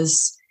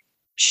because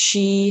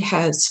she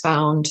has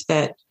found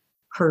that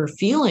her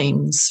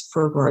feelings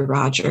for Roy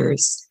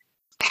Rogers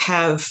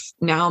have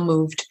now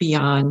moved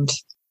beyond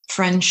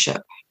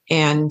friendship,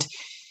 and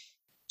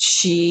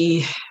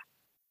she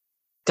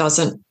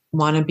doesn't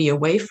want to be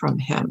away from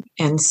him.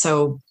 And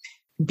so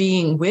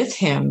being with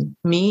him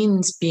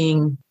means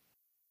being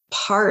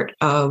part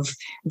of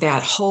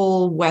that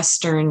whole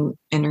Western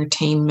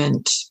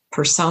entertainment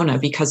persona,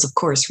 because of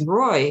course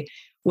Roy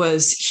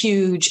was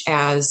huge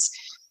as,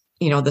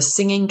 the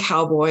singing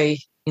cowboy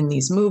in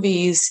these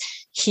movies.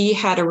 He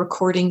had a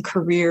recording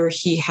career.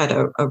 He had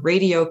a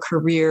radio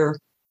career.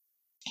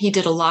 He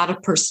did a lot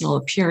of personal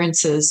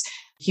appearances.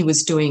 He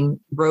was doing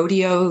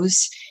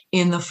rodeos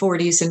in the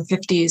 40s and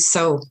 50s.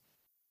 So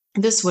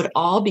this would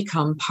all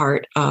become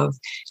part of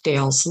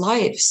Dale's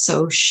life.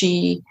 So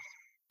she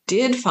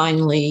did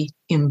finally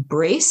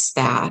embrace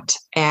that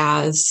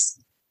as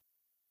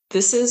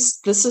this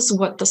is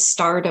what the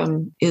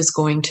stardom is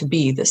going to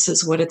be. This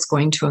is what it's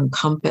going to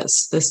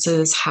encompass. This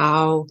is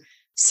how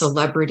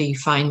celebrity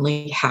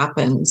finally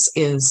happens,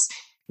 is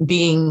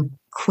being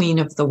Queen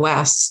of the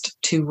West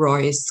to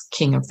Roy's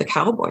King of the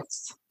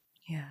Cowboys.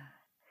 Yeah.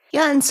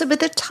 Yeah. And so by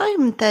the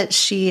time that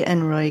she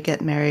and Roy get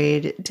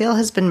married, Dale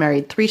has been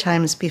married 3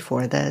 times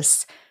before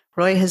this.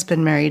 Roy has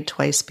been married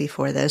twice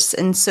before this.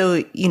 And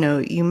so,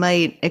 you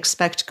might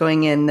expect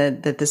going in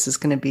that this is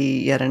going to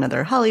be yet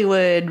another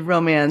Hollywood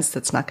romance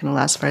that's not going to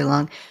last very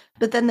long.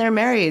 But then they're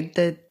married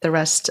the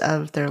rest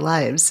of their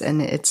lives.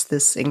 And it's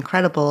this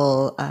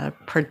incredible,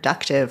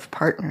 productive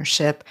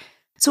partnership.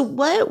 So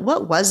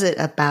what was it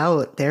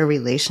about their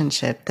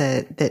relationship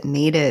that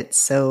made it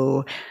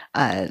so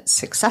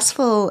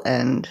successful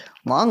and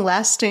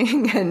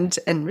long-lasting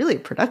and really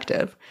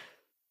productive?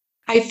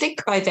 I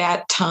think by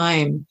that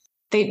time,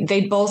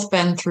 they'd both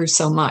been through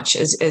so much.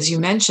 As you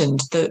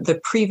mentioned,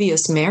 the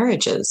previous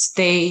marriages,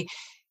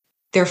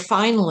 they're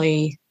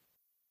finally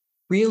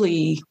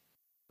really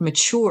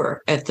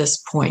mature at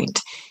this point.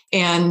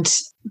 And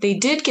they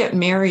did get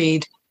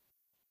married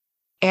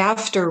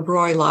after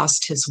Roy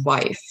lost his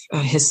wife.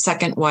 His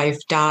second wife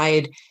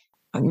died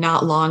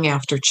not long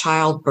after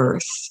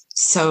childbirth.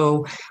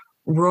 So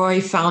Roy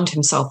found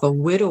himself a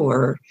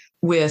widower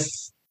with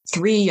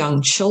 3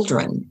 young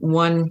children,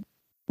 one,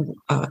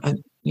 an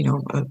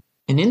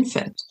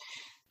infant.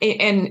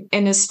 And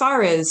as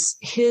far as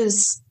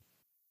his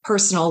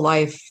personal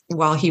life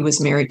while he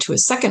was married to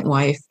his second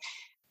wife,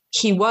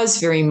 he was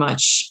very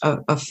much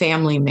a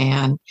family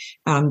man.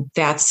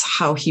 That's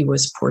how he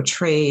was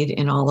portrayed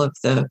in all of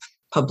the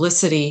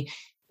publicity.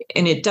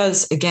 And it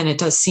does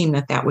seem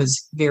that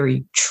was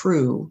very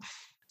true.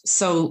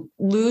 So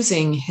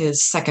losing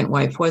his second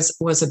wife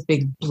was a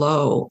big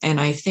blow. And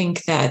I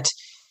think that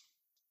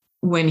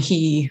when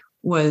he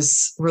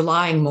was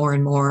relying more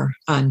and more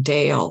on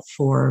Dale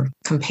for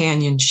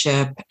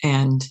companionship,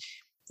 and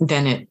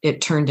then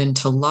it turned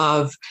into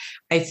love.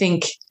 I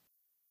think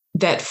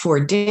that for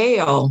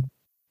Dale,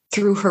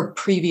 through her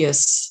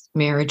previous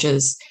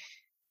marriages,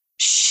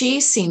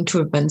 she seemed to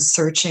have been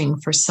searching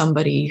for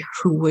somebody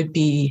who would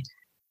be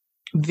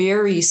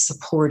very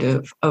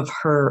supportive of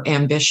her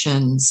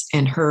ambitions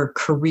and her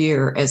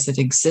career as it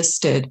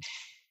existed.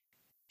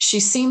 She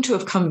seemed to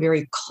have come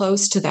very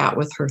close to that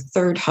with her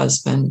third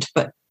husband,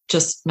 but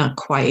just not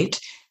quite.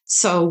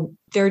 So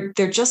there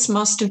just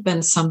must have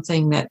been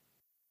something that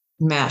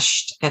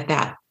meshed at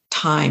that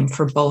time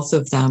for both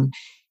of them.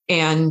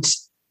 And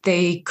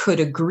they could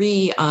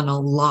agree on a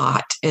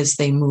lot as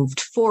they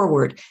moved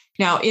forward.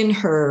 Now, in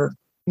her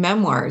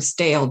memoirs,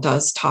 Dale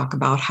does talk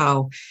about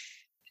how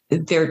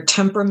their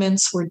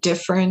temperaments were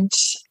different.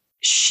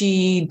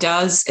 She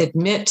does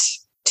admit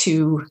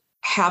to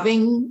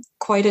having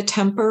quite a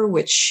temper,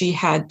 which she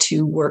had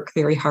to work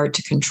very hard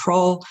to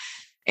control.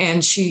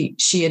 And she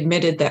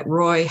admitted that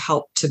Roy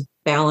helped to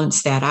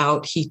balance that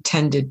out. He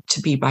tended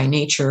to be by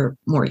nature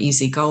more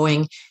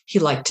easygoing. He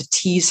liked to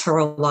tease her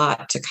a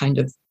lot to kind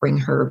of bring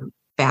her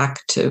back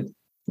to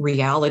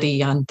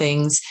reality on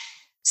things.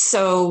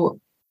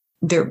 So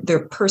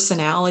their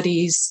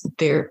personalities,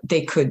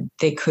 they could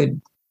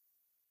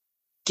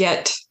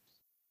get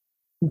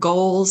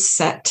goals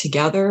set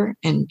together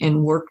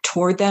and work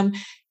toward them,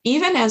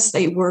 even as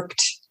they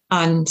worked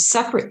on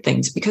separate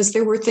things, because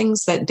there were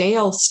things that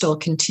Dale still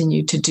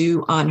continued to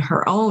do on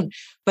her own,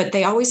 but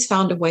they always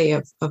found a way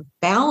of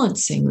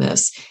balancing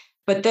this.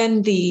 But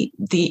then the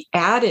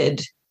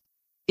added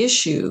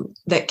issue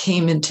that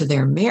came into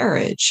their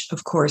marriage,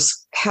 of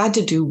course, had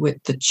to do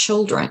with the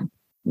children,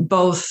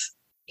 both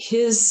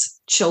his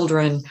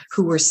children,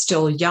 who were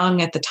still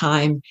young at the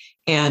time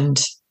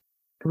and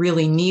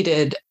really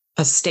needed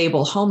a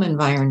stable home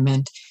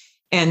environment.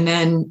 And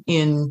then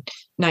in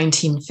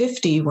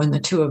 1950, when the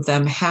two of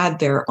them had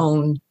their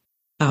own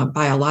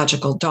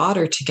biological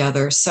daughter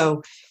together.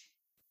 So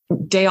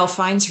Dale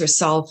finds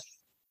herself,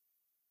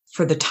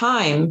 for the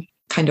time,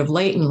 kind of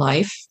late in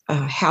life,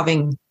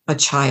 having a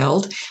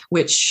child,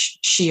 which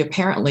she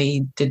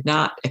apparently did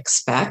not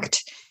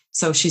expect.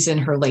 So she's in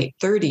her late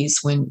 30s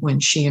when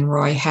she and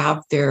Roy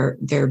have their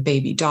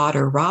baby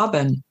daughter,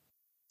 Robin.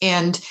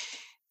 And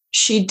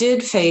she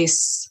did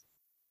face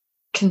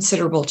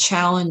considerable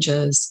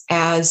challenges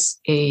as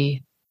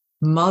a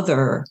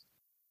mother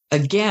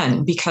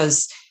again,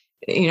 because,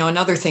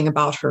 another thing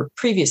about her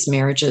previous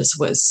marriages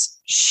was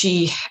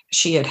she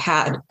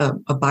had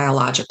a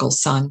biological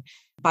son.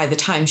 By the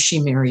time she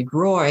married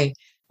Roy,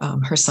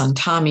 her son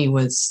Tommy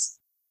was,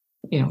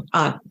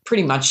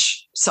 pretty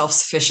much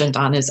self-sufficient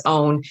on his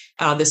own.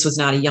 This was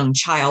not a young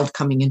child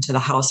coming into the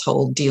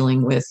household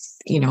dealing with,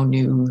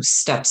 new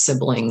step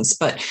siblings,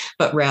 but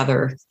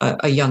rather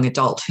a young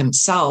adult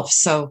himself.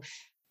 So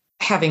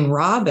having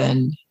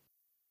Robin,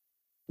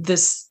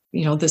 this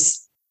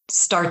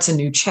starts a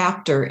new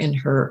chapter in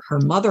her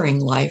mothering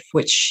life,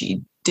 which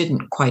she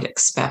didn't quite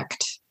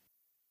expect.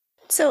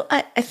 So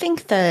I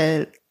think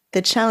the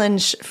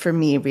challenge for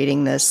me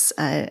reading this,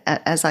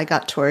 as I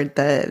got toward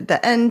the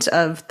end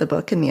of the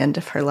book and the end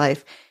of her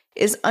life,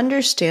 is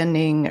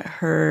understanding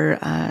her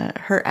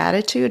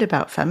attitude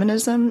about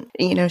feminism.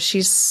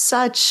 She's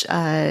such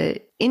an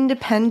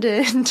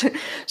independent,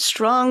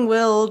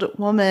 strong-willed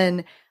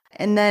woman.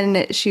 And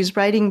then she's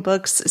writing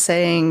books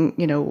saying,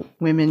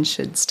 women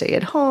should stay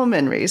at home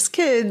and raise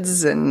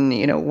kids. And,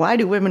 why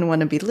do women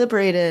want to be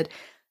liberated?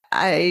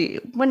 I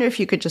wonder if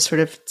you could just sort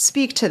of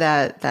speak to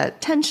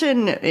that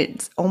tension.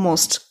 It's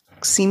almost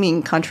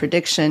seeming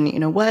contradiction.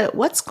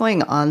 What's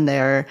going on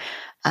there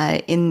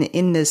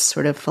in this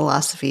sort of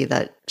philosophy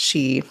that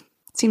she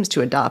seems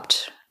to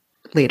adopt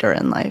later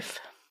in life?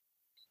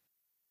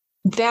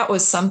 That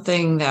was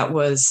something that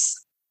was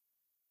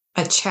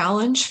a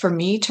challenge for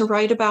me to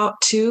write about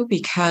too,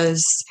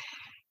 because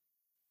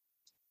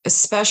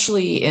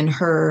especially in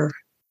her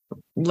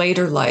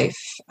later life,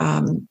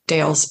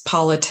 Dale's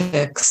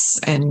politics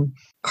and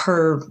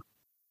her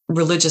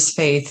religious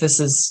faith, this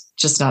is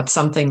just not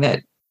something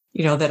that,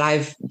 that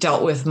I've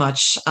dealt with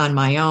much on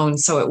my own.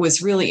 So it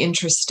was really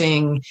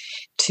interesting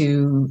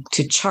to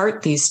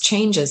chart these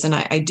changes. And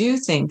I do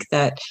think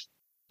that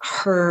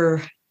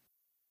her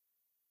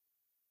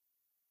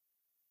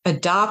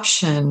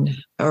adoption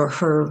or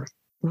her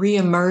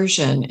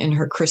reimmersion in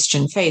her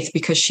Christian faith,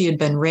 because she had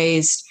been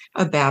raised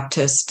a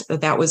Baptist,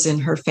 that was in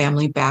her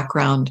family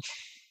background.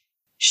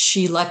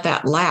 She let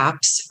that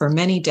lapse for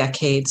many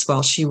decades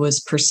while she was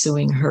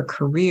pursuing her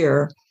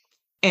career.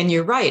 And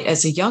you're right,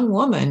 as a young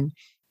woman,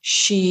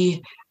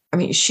 she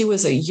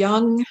was a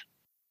young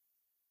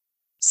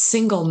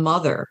single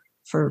mother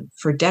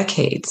for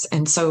decades.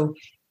 And so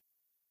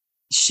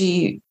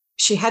she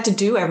had to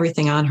do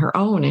everything on her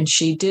own. And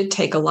she did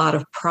take a lot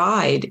of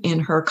pride in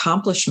her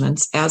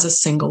accomplishments as a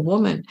single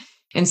woman.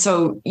 And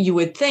so you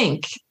would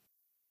think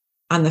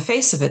on the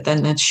face of it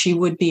then that she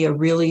would be a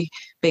really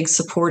big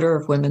supporter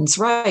of women's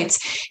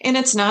rights. And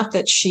it's not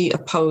that she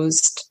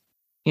opposed,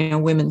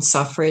 women's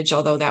suffrage,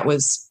 although that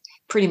was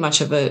pretty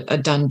much of a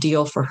done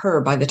deal for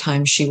her by the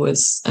time she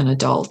was an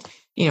adult.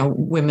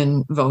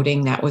 Women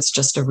voting, that was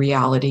just a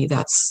reality.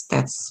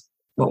 That's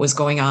what was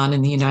going on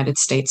in the United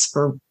States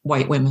for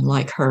white women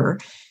like her.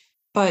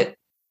 But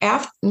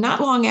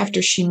not long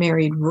after she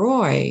married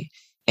Roy,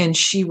 and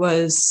she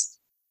was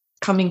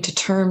coming to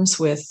terms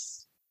with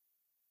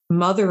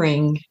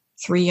mothering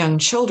 3 young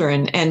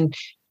children. And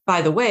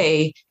by the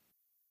way,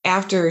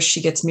 after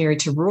she gets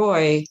married to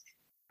Roy,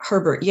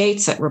 Herbert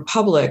Yates at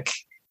Republic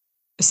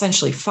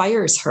essentially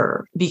fires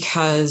her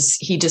because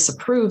he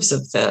disapproves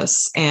of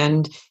this,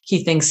 and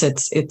he thinks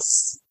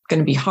it's going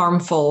to be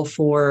harmful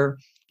for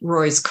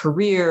Roy's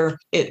career.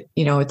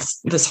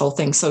 It's this whole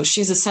thing. So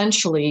she's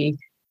essentially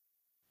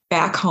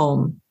back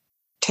home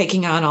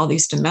taking on all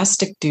these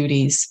domestic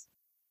duties.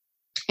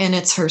 And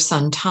it's her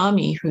son,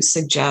 Tommy, who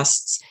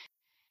suggests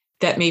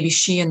that maybe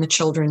she and the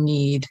children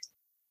need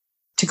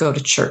to go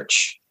to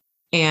church.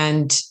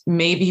 And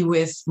maybe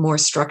with more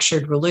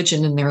structured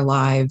religion in their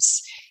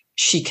lives,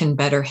 she can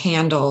better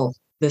handle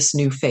this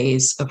new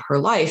phase of her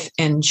life.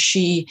 And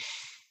she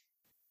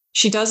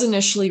does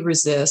initially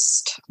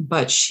resist,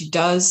 but she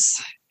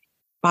does.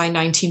 By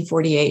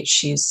 1948,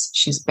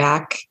 she's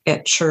back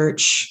at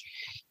church,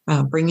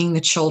 bringing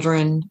the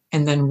children.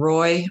 And then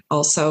Roy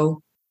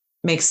also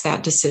makes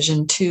that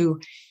decision too.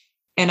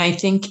 And I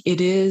think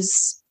it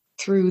is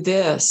through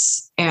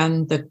this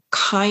and the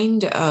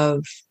kind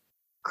of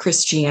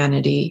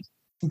Christianity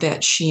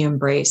that she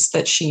embraced,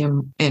 that she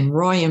and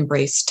Roy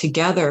embraced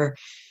together,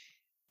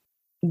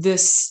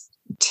 this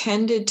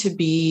tended to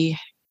be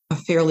a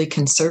fairly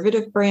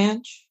conservative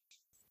branch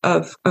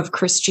of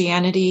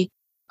Christianity.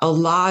 A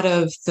lot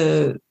of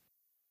the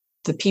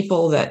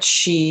people that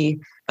she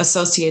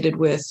associated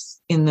with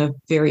in the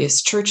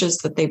various churches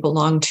that they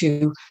belonged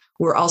to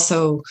were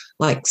also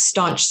like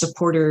staunch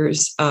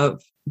supporters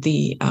of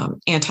the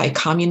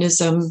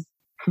anti-communism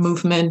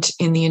movement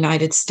in the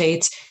United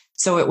States.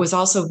 So it was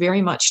also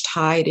very much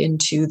tied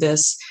into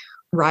this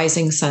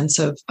rising sense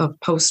of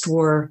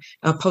post-World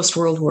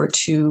War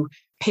II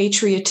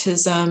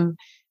patriotism,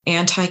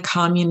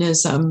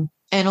 anti-communism.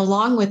 And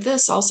along with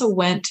this also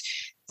went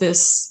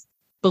this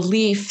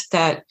belief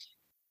that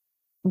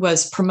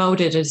was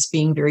promoted as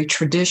being very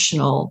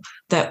traditional,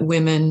 that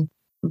women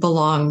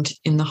belonged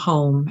in the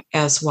home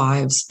as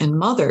wives and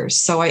mothers.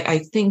 So I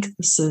think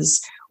this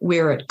is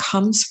where it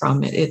comes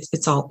from.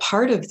 It's all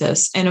part of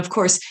this. And of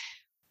course,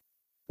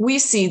 we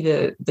see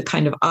the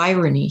kind of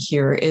irony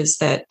here is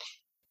that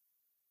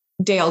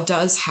Dale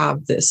does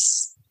have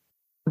this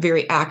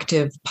very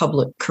active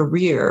public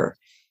career.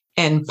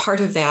 And part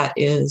of that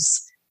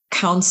is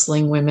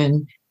counseling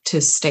women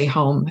to stay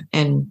home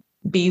and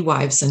be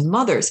wives and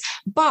mothers.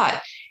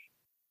 But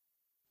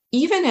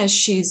even as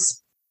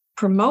she's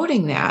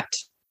promoting that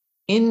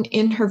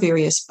in her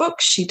various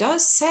books, she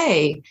does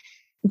say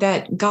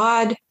that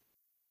God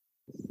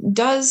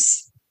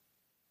does,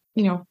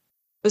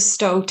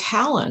 bestow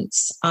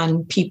talents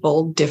on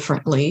people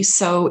differently.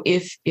 So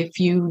if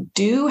you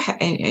do,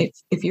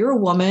 if you're a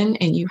woman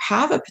and you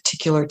have a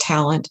particular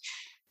talent,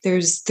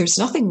 there's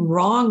nothing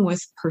wrong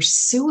with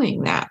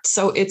pursuing that.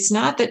 So it's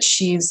not that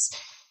she's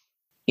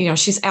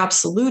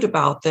absolute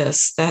about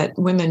this, that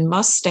women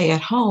must stay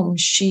at home.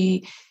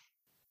 She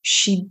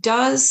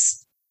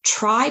does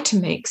try to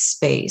make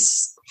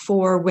space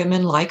for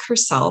women like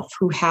herself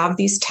who have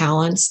these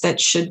talents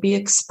that should be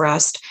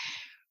expressed.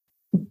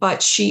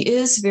 But she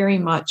is very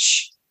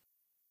much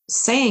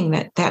saying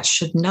that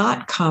should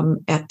not come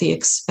at the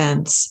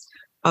expense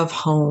of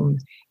home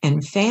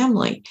and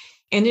family.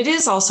 And it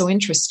is also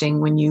interesting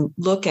when you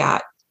look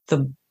at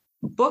the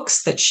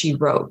books that she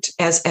wrote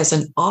as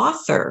an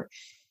author,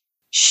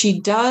 she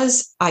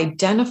does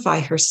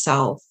identify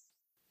herself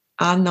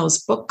on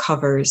those book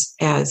covers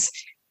as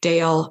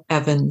Dale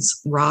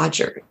Evans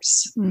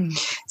Rogers.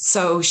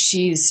 So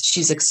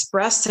she's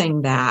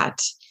expressing that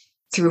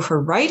through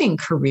her writing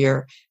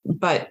career,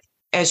 but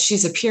as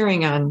she's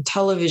appearing on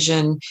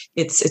television,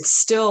 it's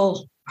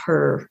still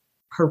her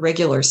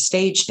regular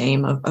stage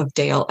name of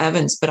Dale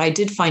Evans. But I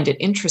did find it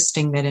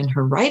interesting that in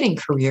her writing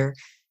career,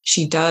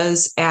 she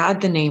does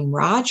add the name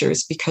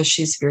Rogers because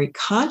she's very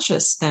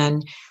conscious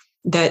then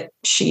that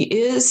she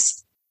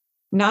is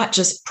not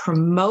just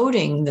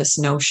promoting this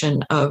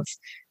notion of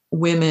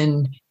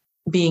women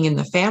being in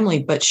the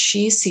family, but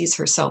she sees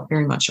herself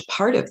very much a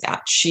part of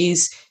that.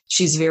 She's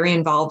very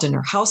involved in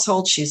her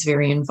household. She's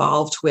very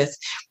involved with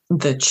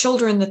the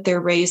children that they're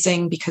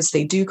raising because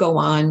they do go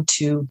on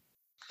to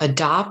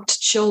adopt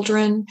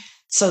children.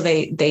 So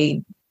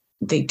they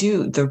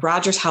do. The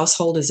Rogers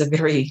household is a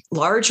very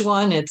large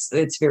one.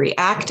 It's very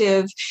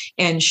active,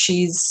 and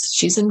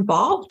she's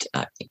involved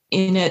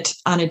in it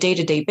on a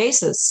day-to-day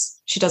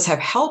basis. She does have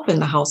help in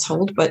the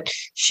household, but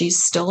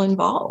she's still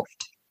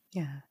involved.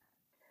 Yeah.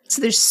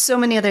 So there's so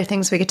many other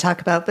things we could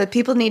talk about, but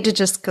people need to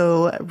just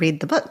go read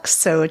the book.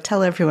 So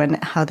tell everyone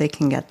how they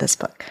can get this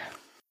book.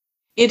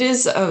 It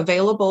is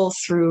available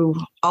through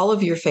all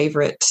of your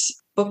favorite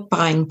book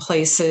buying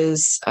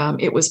places.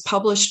 It was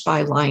published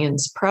by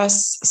Lyons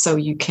Press, so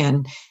you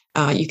can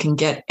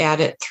get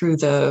at it through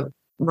the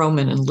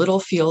Rowman and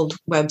Littlefield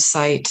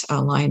website.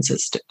 Lyons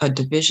is a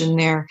division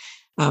there,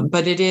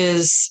 but it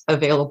is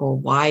available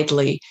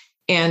widely.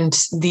 And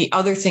the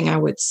other thing I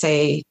would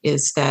say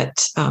is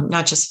that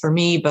not just for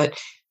me, but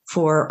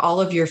for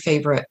all of your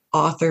favorite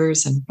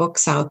authors and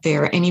books out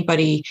there,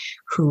 anybody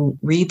who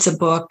reads a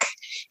book,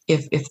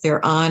 if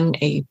they're on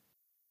a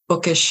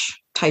bookish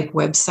type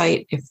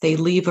website, if they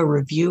leave a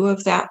review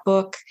of that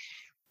book,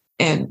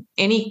 and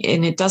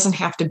it doesn't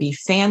have to be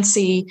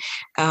fancy,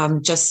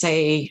 just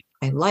say,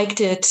 I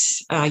liked it,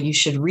 you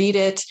should read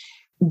it.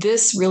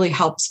 This really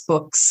helps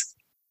books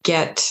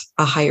get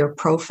a higher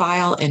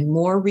profile, and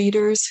more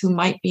readers who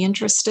might be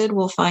interested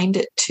will find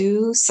it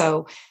too.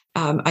 So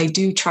I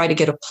do try to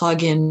get a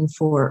plug-in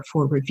for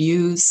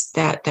reviews.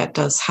 That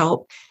does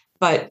help,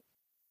 but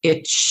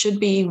it should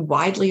be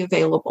widely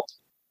available.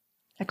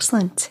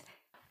 Excellent.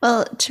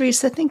 Well,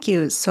 Teresa, thank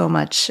you so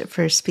much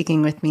for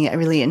speaking with me. I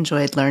really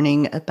enjoyed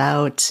learning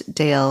about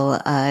Dale,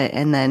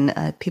 and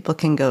then people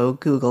can go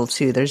Google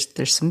too. There's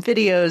some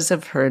videos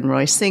of her and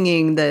Roy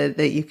singing that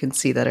you can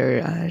see that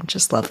are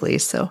just lovely.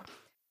 So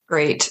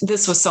great.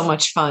 This was so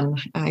much fun.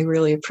 I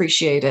really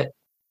appreciate it.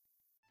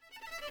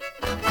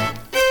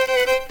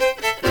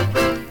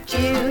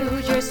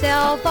 Choose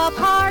yourself a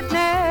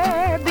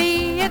partner,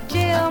 be it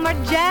Jim or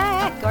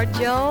Jack or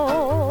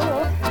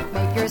Joe.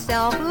 Make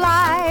yourself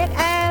light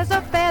as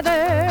a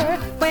feather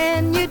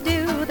when you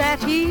do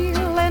that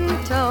heel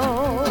and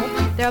toe.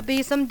 There'll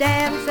be some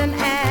dancing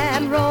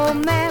and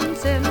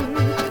romancing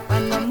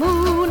when the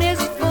moon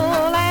is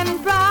full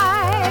and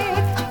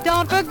bright.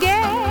 Don't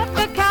forget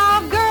the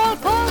cowgirl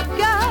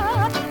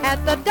polka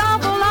at the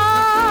Double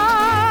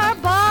R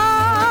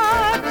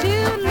Bar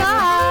tonight.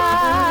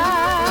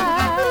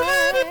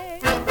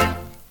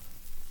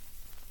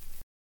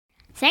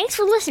 Thanks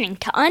for listening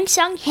to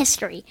Unsung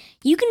History.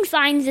 You can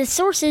find the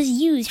sources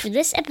used for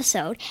this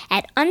episode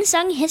at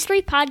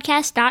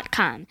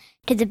unsunghistorypodcast.com.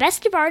 To the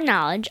best of our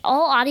knowledge,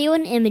 all audio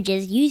and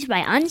images used by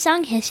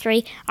Unsung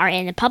History are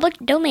in the public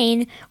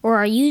domain or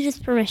are used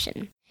with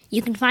permission.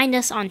 You can find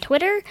us on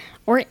Twitter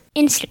or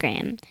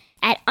Instagram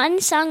at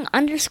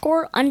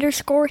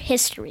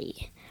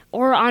unsung__history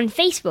or on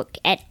Facebook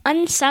at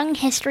Unsung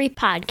History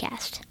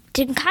Podcast.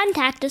 To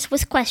contact us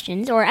with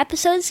questions or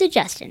episode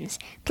suggestions,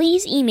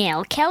 please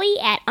email Kelly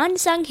at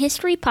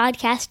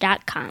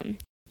unsunghistorypodcast.com.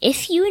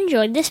 If you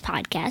enjoyed this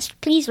podcast,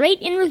 please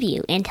rate and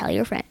review and tell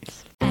your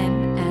friends.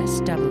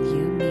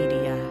 MSW Media.